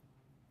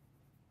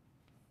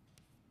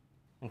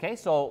 Okay,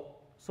 so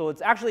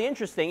it's actually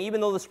interesting, even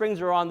though the springs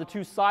are on the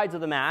two sides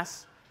of the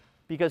mass,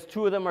 because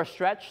two of them are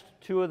stretched,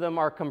 two of them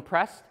are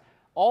compressed,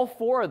 all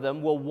four of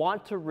them will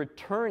want to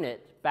return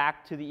it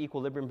back to the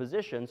equilibrium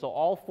position. So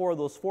all four of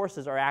those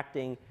forces are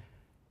acting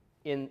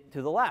to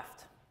the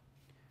left.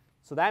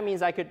 So that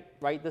means I could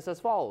write this as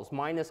follows: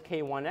 minus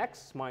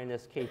K1x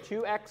minus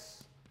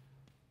K2x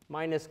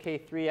minus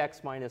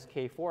K3x minus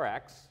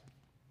K4x,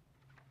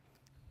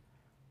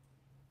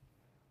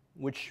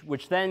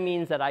 which then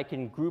means that I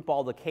can group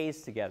all the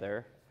k's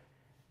together.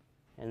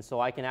 And so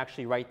I can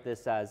actually write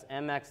this as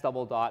mx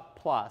double dot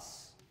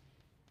plus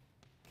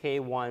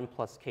K1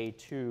 plus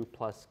K2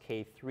 plus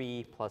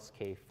K3 plus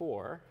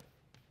K4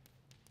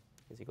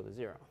 is equal to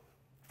 0.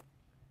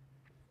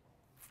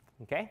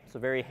 Okay, so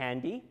very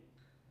handy.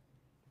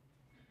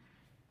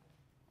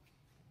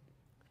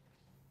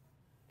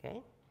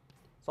 Okay,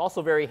 it's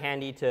also very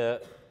handy to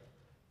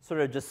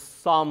sort of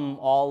just sum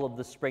all of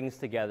the springs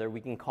together. We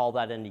can call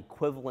that an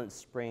equivalent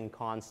spring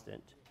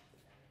constant.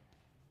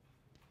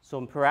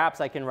 So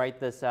perhaps I can write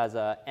this as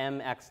a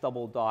mx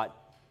double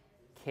dot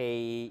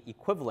K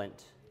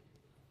equivalent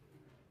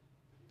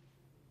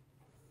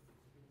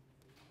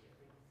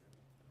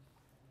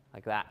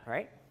like that,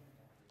 right?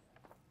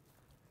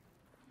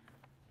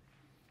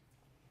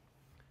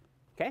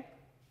 Okay,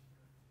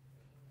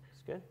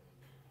 that's good.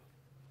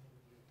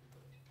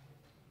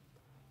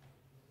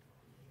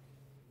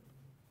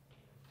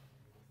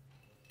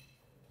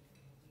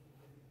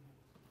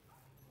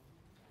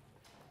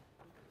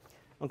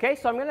 Okay,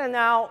 so I'm going to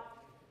now,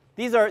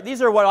 these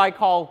are what I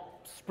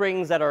call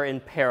springs that are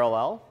in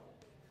parallel.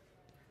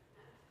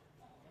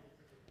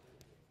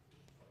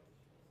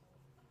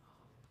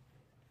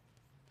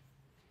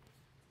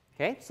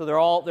 Okay, so they're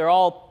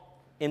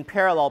all in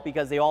parallel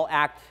because they all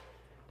act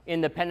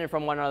independent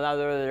from one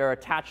another. They're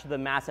attached to the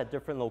mass at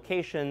different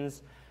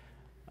locations.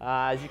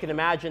 As you can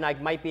imagine, I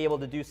might be able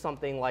to do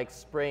something like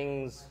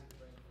springs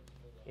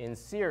in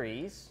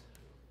series.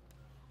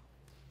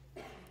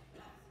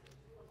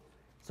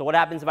 So what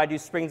happens if I do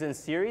springs in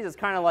series? It's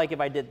kind of like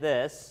if I did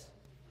this.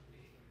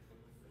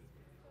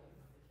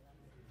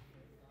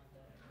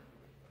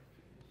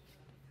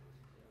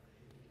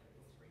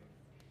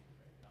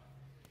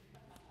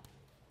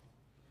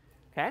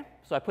 Okay,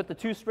 so I put the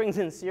two springs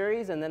in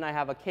series, and then I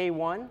have a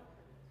K1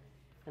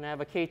 and I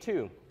have a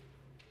K2.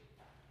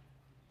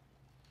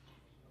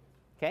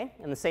 Okay,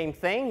 and the same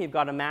thing, you've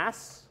got a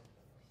mass,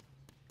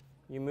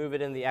 you move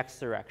it in the x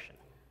direction.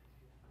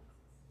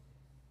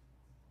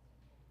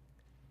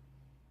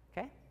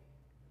 Okay,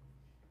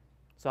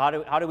 so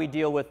how do we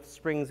deal with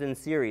springs in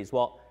series?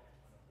 Well,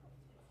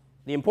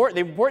 the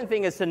important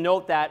thing is to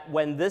note that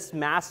when this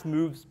mass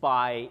moves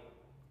by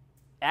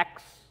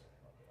x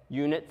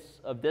units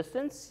of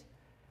distance,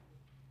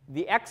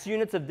 the x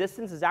units of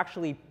distance is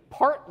actually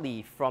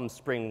partly from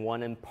spring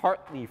 1 and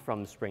partly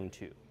from spring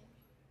 2.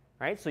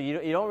 Right? So you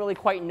don't really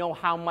quite know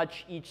how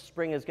much each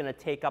spring is going to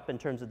take up in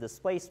terms of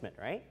displacement,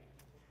 right?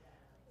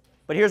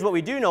 But here's what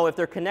we do know. If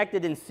they're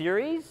connected in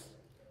series,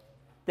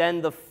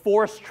 then the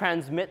force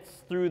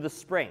transmits through the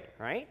spring,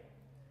 right?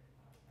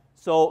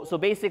 So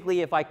basically,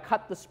 if I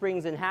cut the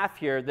springs in half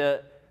here,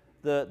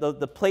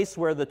 the place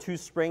where the two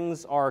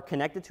springs are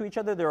connected to each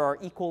other, there are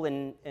equal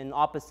and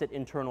opposite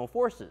internal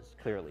forces,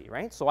 clearly,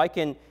 right? So I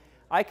can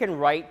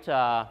write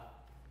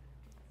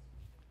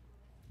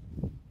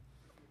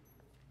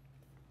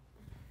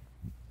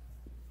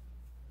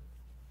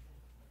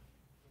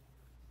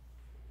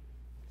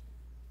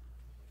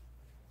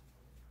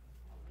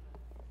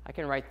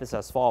this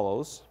as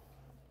follows.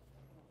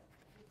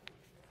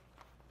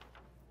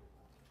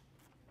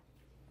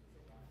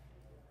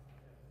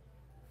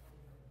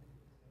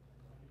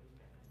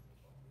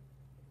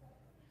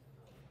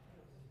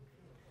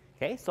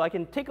 Okay, so I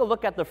can take a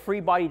look at the free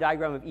body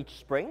diagram of each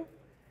spring.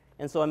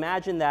 And so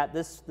imagine that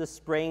this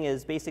spring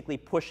is basically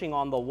pushing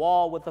on the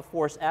wall with the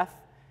force F,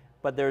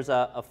 but there's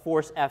a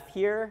force F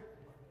here,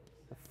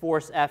 a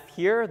force F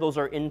here. Those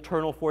are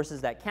internal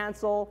forces that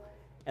cancel.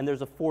 And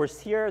there's a force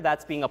here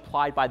that's being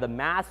applied by the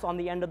mass on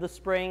the end of the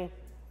spring.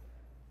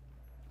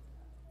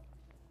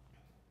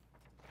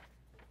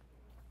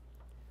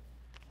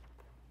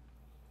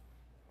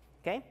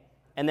 Okay,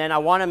 and then I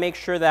want to make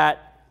sure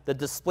that the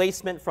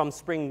displacement from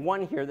spring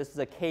 1 here, this is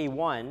a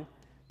K1,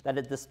 that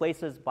it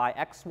displaces by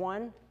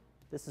x1.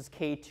 This is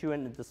K2,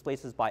 and it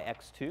displaces by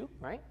x2,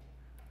 right?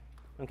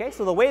 Okay,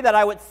 so the way that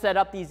I would set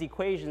up these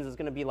equations is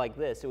going to be like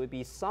this. It would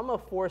be sum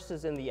of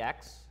forces in the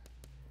x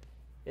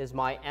is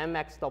my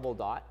mx double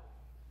dot.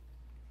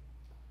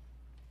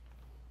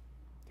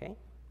 Okay,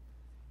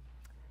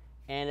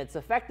 and it's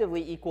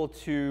effectively equal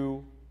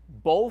to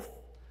both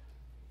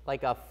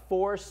like a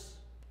force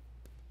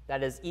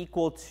that is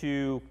equal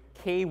to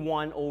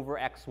K1 over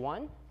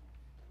x1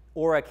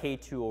 or a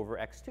K2 over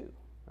x2,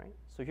 right?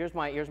 So here's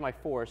my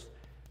force.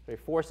 The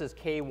force is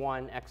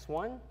K1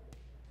 x1.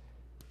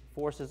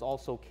 Force is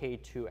also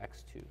K2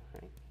 x2,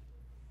 right?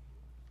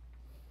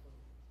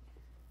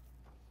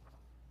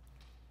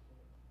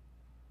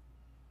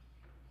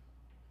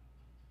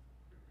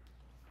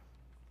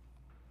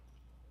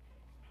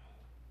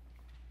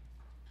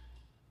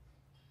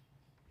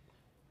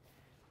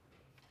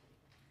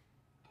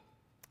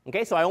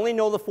 Okay, so I only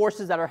know the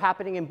forces that are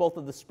happening in both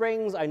of the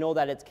springs. I know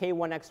that it's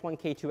K1 x1,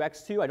 K2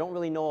 x2. I don't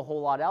really know a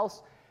whole lot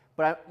else.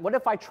 But what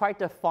if I tried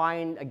to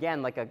find,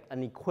 again, like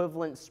an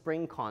equivalent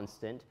spring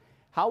constant?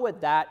 How would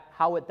that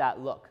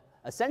look?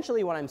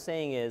 Essentially what I'm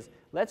saying is,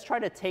 let's try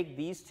to take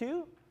these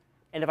two,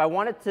 and if I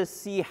wanted to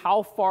see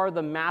how far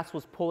the mass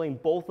was pulling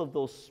both of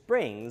those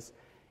springs,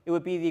 it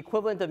would be the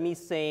equivalent of me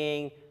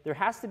saying there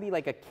has to be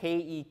like a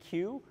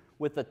KEQ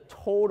with a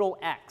total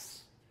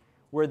x,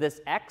 where this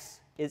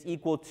x is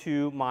equal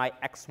to my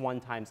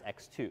x1 times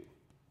x2,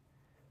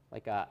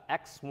 like a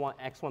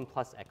x1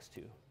 plus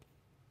x2.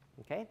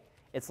 Okay,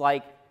 it's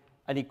like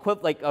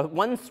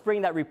one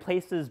spring that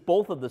replaces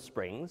both of the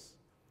springs.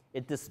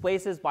 It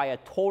displaces by a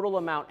total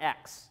amount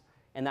x,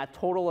 and that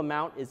total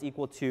amount is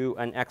equal to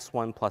an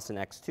x1 plus an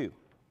x2.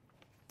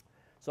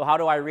 So how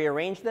do I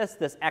rearrange this?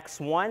 This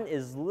x1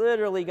 is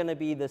literally going to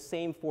be the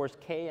same force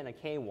k and a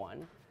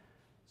k1.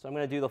 So I'm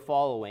going to do the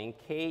following.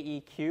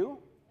 KEQ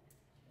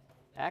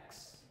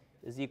x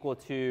is equal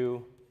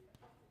to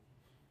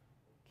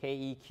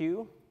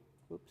KEQ.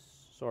 Oops,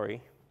 sorry.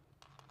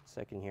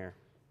 Second here.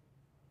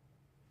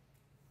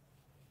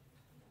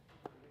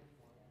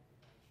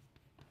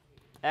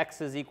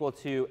 X is equal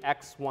to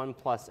x1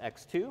 plus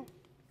x2.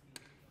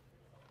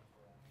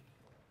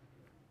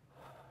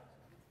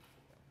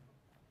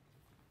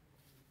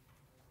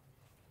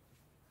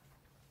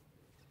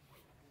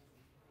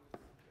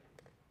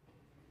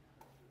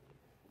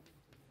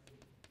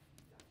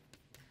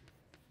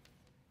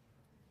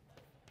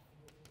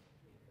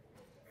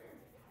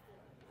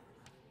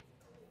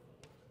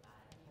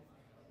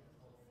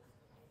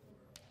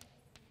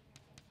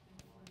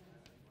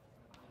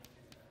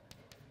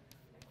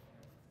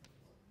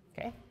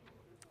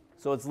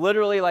 So it's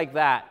literally like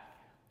that,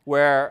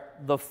 where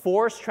the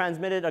force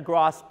transmitted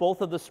across both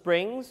of the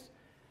springs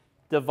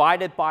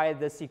divided by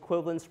this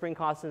equivalent spring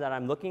constant that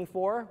I'm looking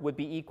for would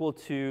be equal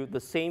to the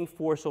same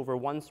force over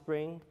one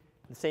spring,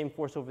 the same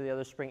force over the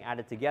other spring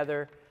added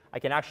together. I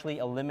can actually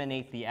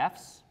eliminate the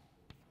F's.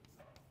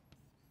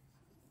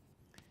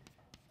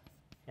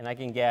 And I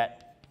can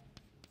get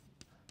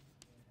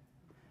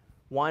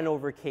 1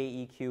 over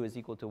KEQ is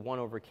equal to 1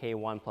 over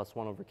K1 plus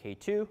 1 over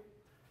K2.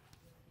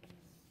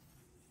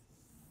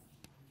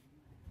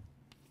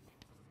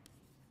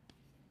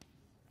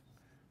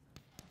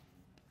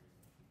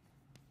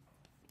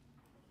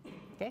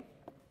 Okay.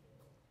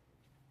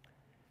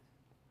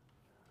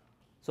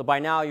 So by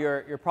now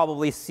you're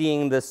probably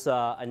seeing this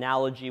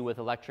analogy with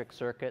electric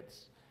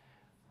circuits,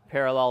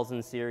 parallels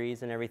and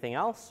series and everything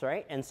else,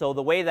 right? And so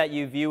the way that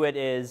you view it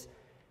is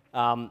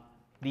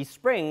these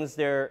springs,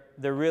 they're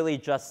really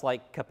just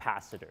like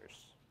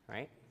capacitors,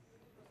 right?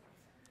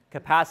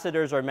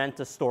 Capacitors are meant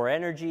to store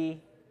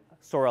energy,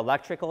 store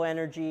electrical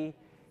energy,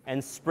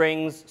 and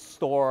springs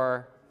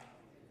store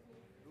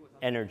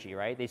energy,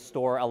 right? They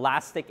store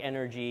elastic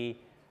energy.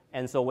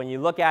 And so when you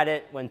look at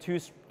it, when two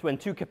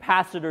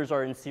capacitors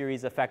are in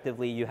series,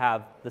 effectively, you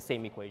have the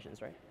same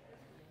equations, right?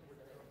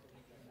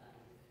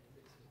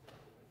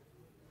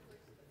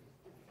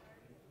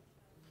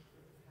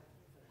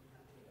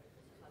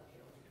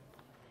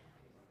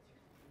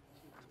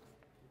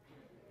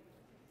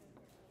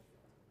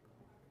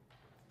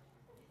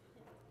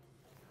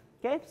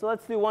 Okay, so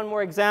let's do one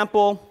more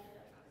example.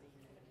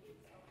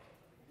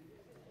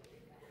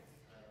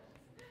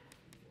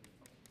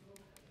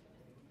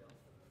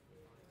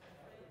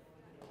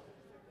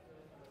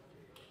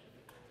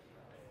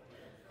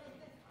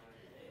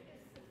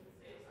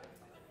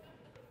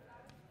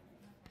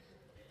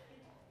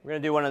 We're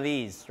going to do one of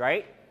these,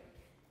 right?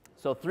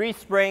 So 3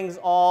 springs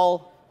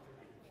all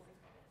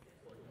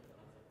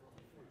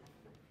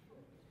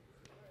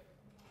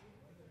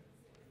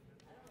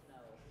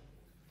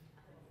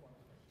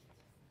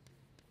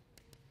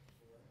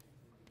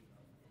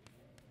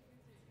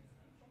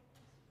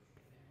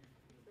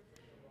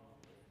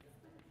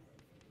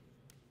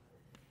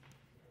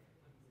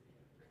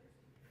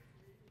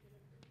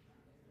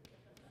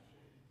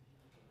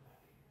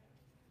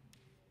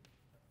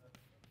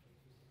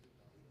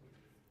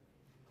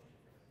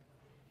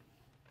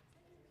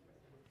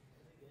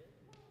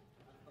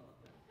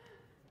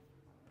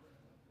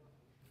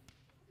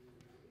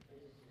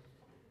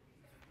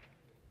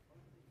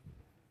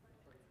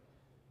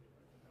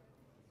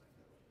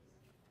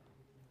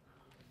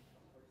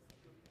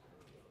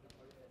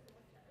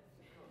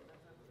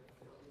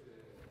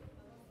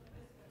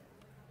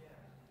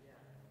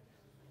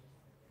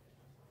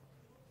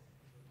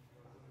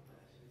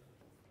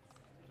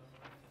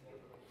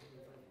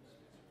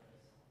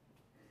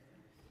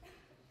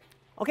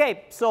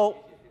Okay,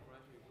 so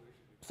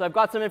I've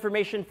got some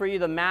information for you,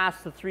 the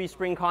mass, the 3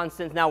 spring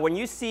constants. Now, when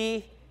you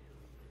see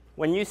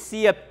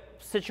a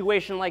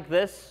situation like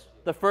this,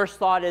 the first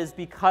thought is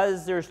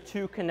because there's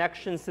 2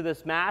 connections to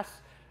this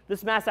mass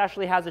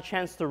actually has a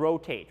chance to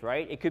rotate,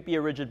 right? It could be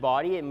a rigid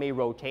body. It may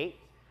rotate.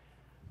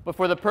 But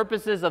for the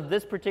purposes of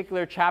this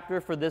particular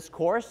chapter for this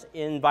course,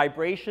 in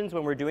vibrations,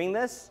 when we're doing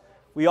this,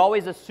 we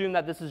always assume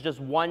that this is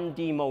just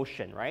 1D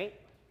motion, right?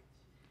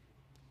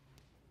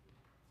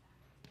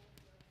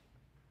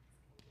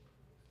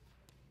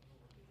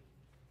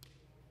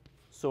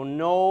 So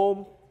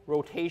no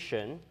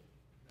rotation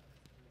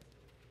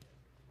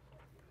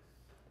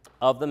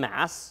of the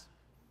mass.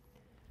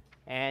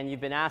 And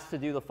you've been asked to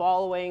do the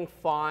following.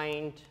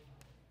 Find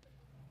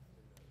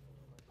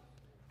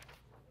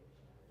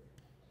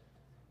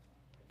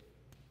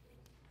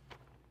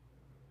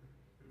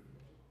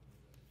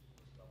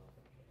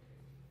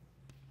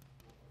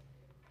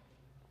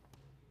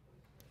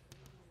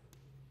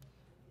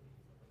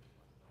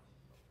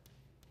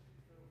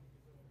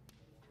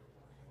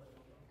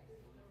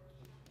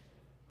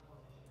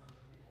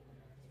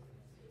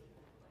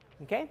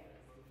okay?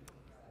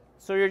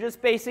 So you're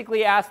just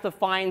basically asked to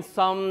find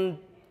some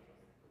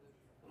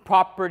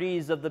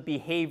properties of the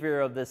behavior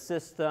of the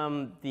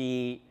system,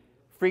 the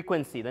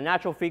frequency, the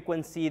natural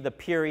frequency, the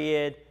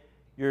period.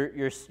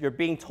 You're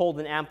being told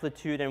an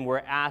amplitude, and we're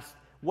asked,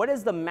 what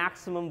is the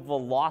maximum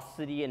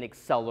velocity and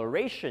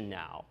acceleration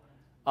now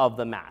of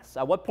the mass?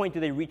 At what point do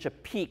they reach a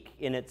peak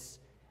in its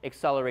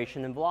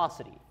acceleration and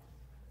velocity?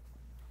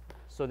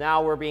 So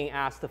now we're being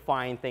asked to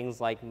find things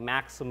like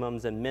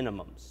maximums and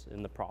minimums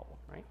in the problem,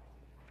 right?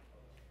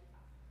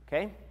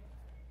 Okay?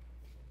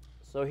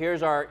 So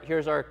here's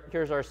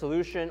our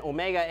solution.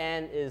 Omega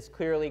n is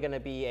clearly going to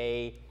be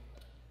a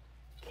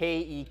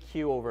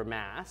KEQ over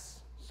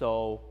mass,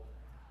 so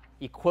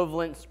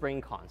equivalent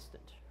spring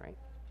constant, right?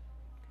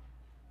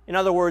 In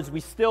other words, we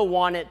still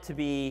want it to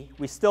be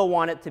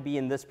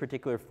in this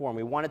particular form.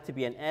 We want it to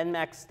be an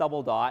nx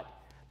double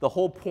dot. The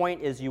whole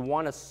point is you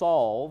want to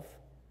solve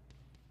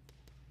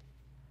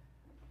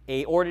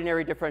an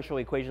ordinary differential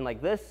equation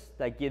like this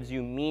that gives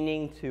you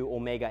meaning to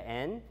omega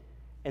n.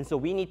 And so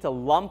we need to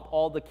lump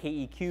all the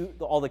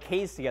KEQ, all the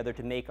K's together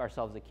to make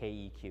ourselves a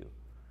KEQ.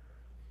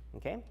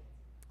 Okay?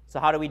 So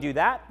how do we do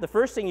that? The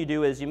first thing you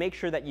do is you make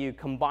sure that you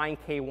combine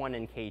K1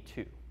 and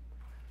K2.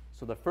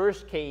 So the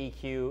first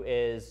KEQ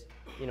is,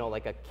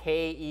 like a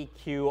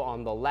KEQ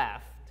on the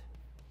left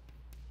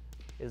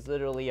is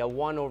literally a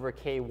 1 over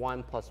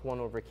K1 plus 1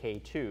 over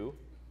K2,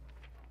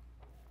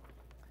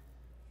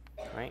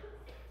 right?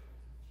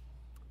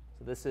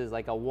 So this is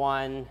like a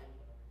 1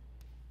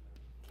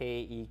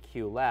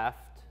 KEQ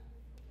left.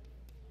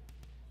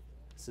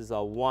 This is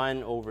a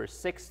 1 over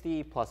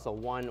 60 plus a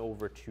 1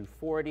 over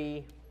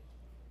 240.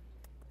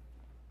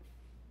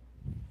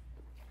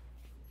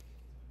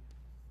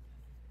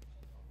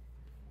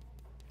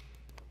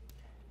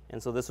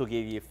 And so this will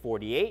give you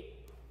 48.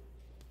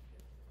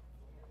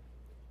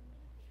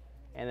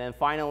 And then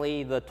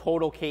finally, the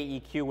total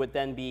KEQ would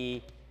then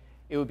be,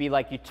 it would be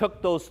like you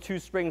took those two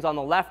springs on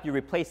the left, you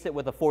replaced it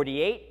with a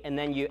 48, and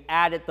then you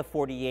added the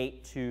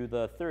 48 to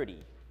the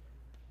 30.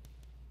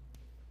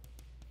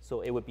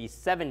 So it would be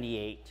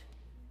 78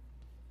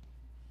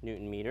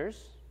 Newton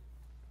meters.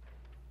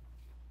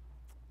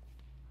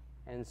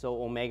 And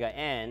so omega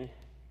n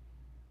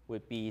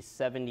would be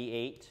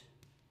 78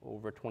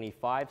 over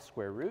 25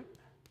 square root.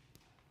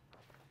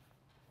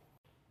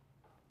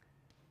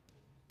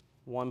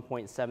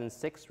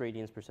 1.76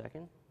 radians per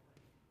second.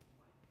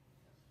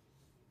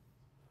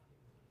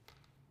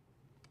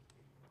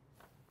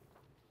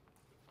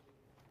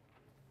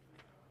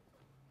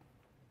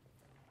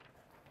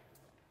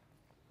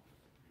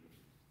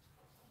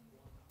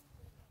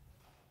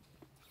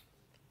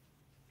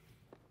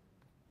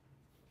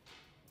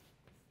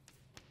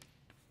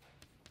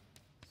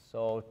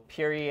 So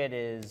period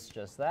is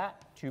just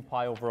that, 2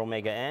 pi over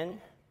omega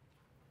n.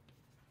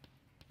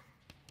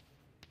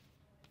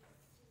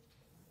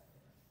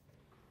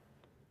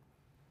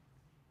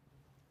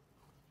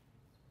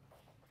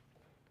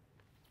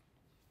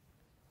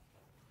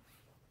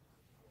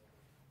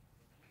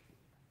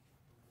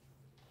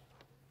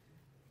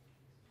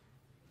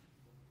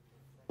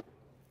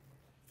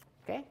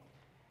 Okay?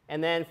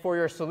 And then for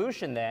your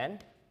solution then, I'm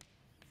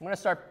going to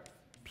start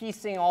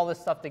piecing all this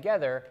stuff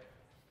together.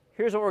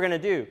 Here's what we're going to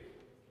do.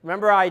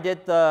 Remember I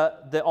did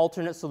the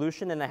alternate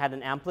solution and I had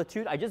an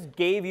amplitude? I just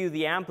gave you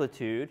the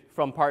amplitude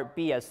from part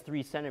B as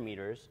 3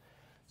 centimeters.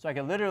 So I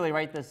can literally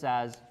write this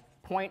as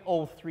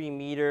 0.03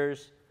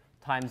 meters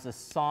times the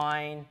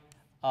sine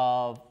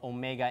of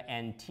omega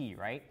nt,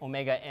 right?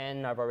 Omega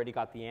n, I've already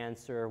got the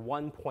answer,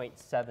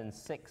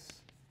 1.76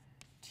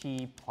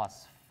 t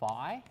plus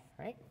phi,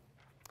 right?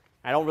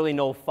 I don't really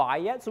know phi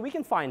yet, so we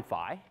can find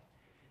phi.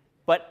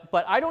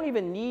 But I don't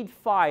even need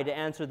phi to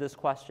answer this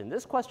question.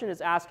 This question is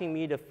asking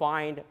me to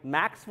find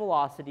max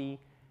velocity,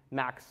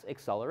 max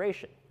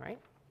acceleration, right?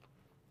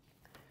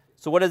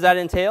 So what does that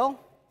entail?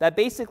 That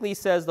basically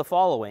says the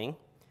following.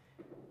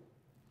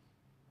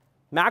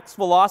 Max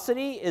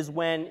velocity is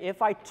when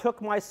if I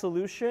took my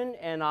solution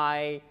and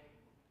I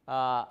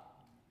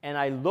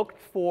looked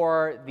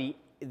for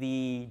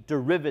the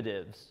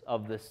derivatives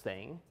of this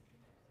thing,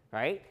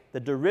 right?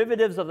 The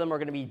derivatives of them are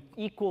going to be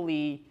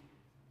equally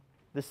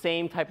the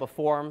same type of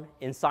form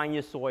in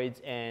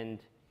sinusoids and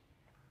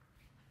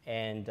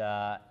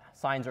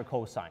sines or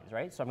cosines,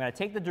 right? So I'm going to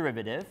take the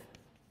derivative.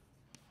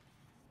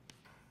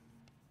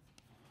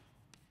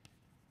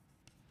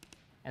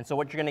 And so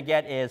what you're going to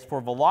get is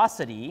for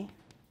velocity,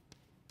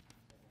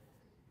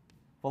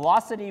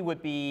 velocity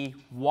would be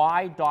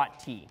y dot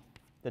t,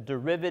 the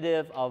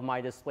derivative of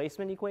my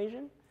displacement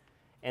equation.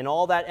 And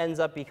all that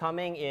ends up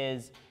becoming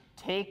is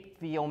take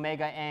the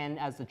omega n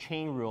as the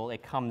chain rule,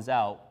 it comes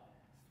out.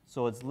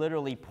 So it's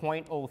literally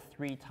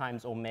 0.03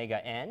 times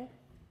omega n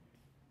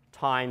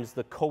times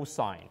the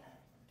cosine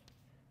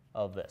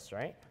of this,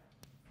 right?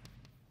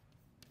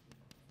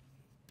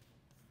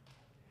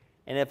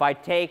 And if I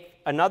take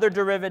another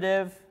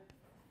derivative,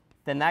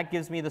 then that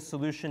gives me the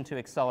solution to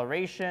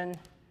acceleration.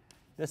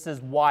 This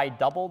is y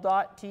double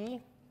dot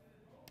t.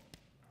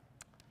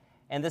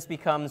 And this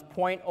becomes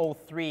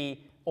 0.03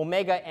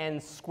 omega n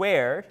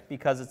squared,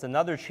 because it's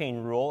another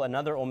chain rule,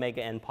 another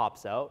omega n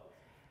pops out.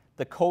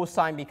 The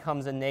cosine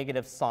becomes a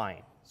negative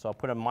sign. So I'll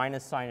put a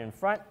minus sign in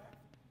front.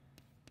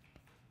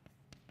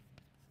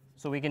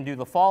 So we can do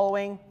the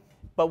following.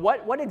 But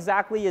what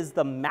exactly is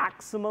the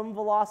maximum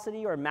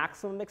velocity or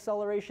maximum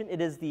acceleration? It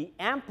is the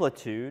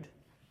amplitude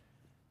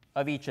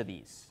of each of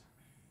these,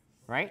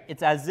 right?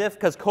 It's as if,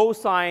 because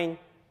cosine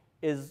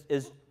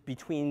is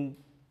between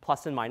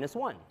plus and minus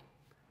 1.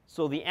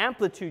 So the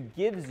amplitude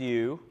gives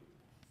you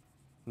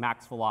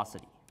max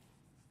velocity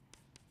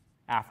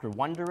after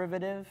one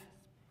derivative.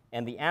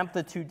 And the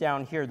amplitude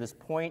down here, this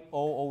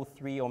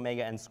 0.003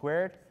 omega n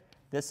squared,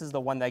 this is the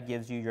one that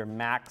gives you your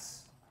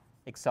max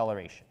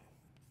acceleration.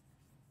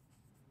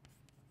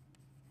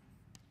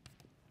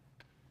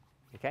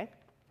 Okay?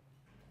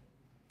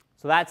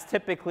 So that's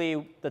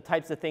typically the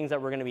types of things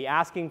that we're going to be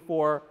asking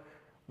for.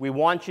 We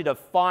want you to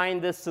find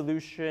this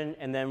solution,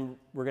 and then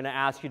we're going to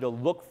ask you to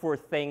look for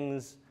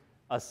things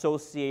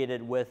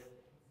associated with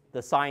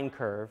the sine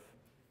curve.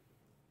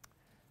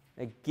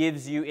 It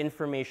gives you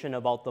information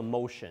about the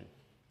motion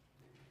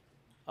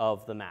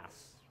of the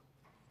mass.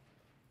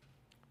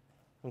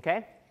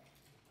 Okay?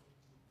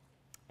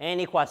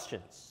 Any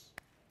questions?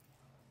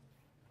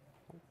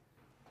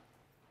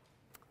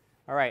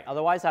 All right,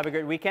 otherwise, have a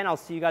great weekend. I'll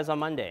see you guys on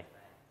Monday.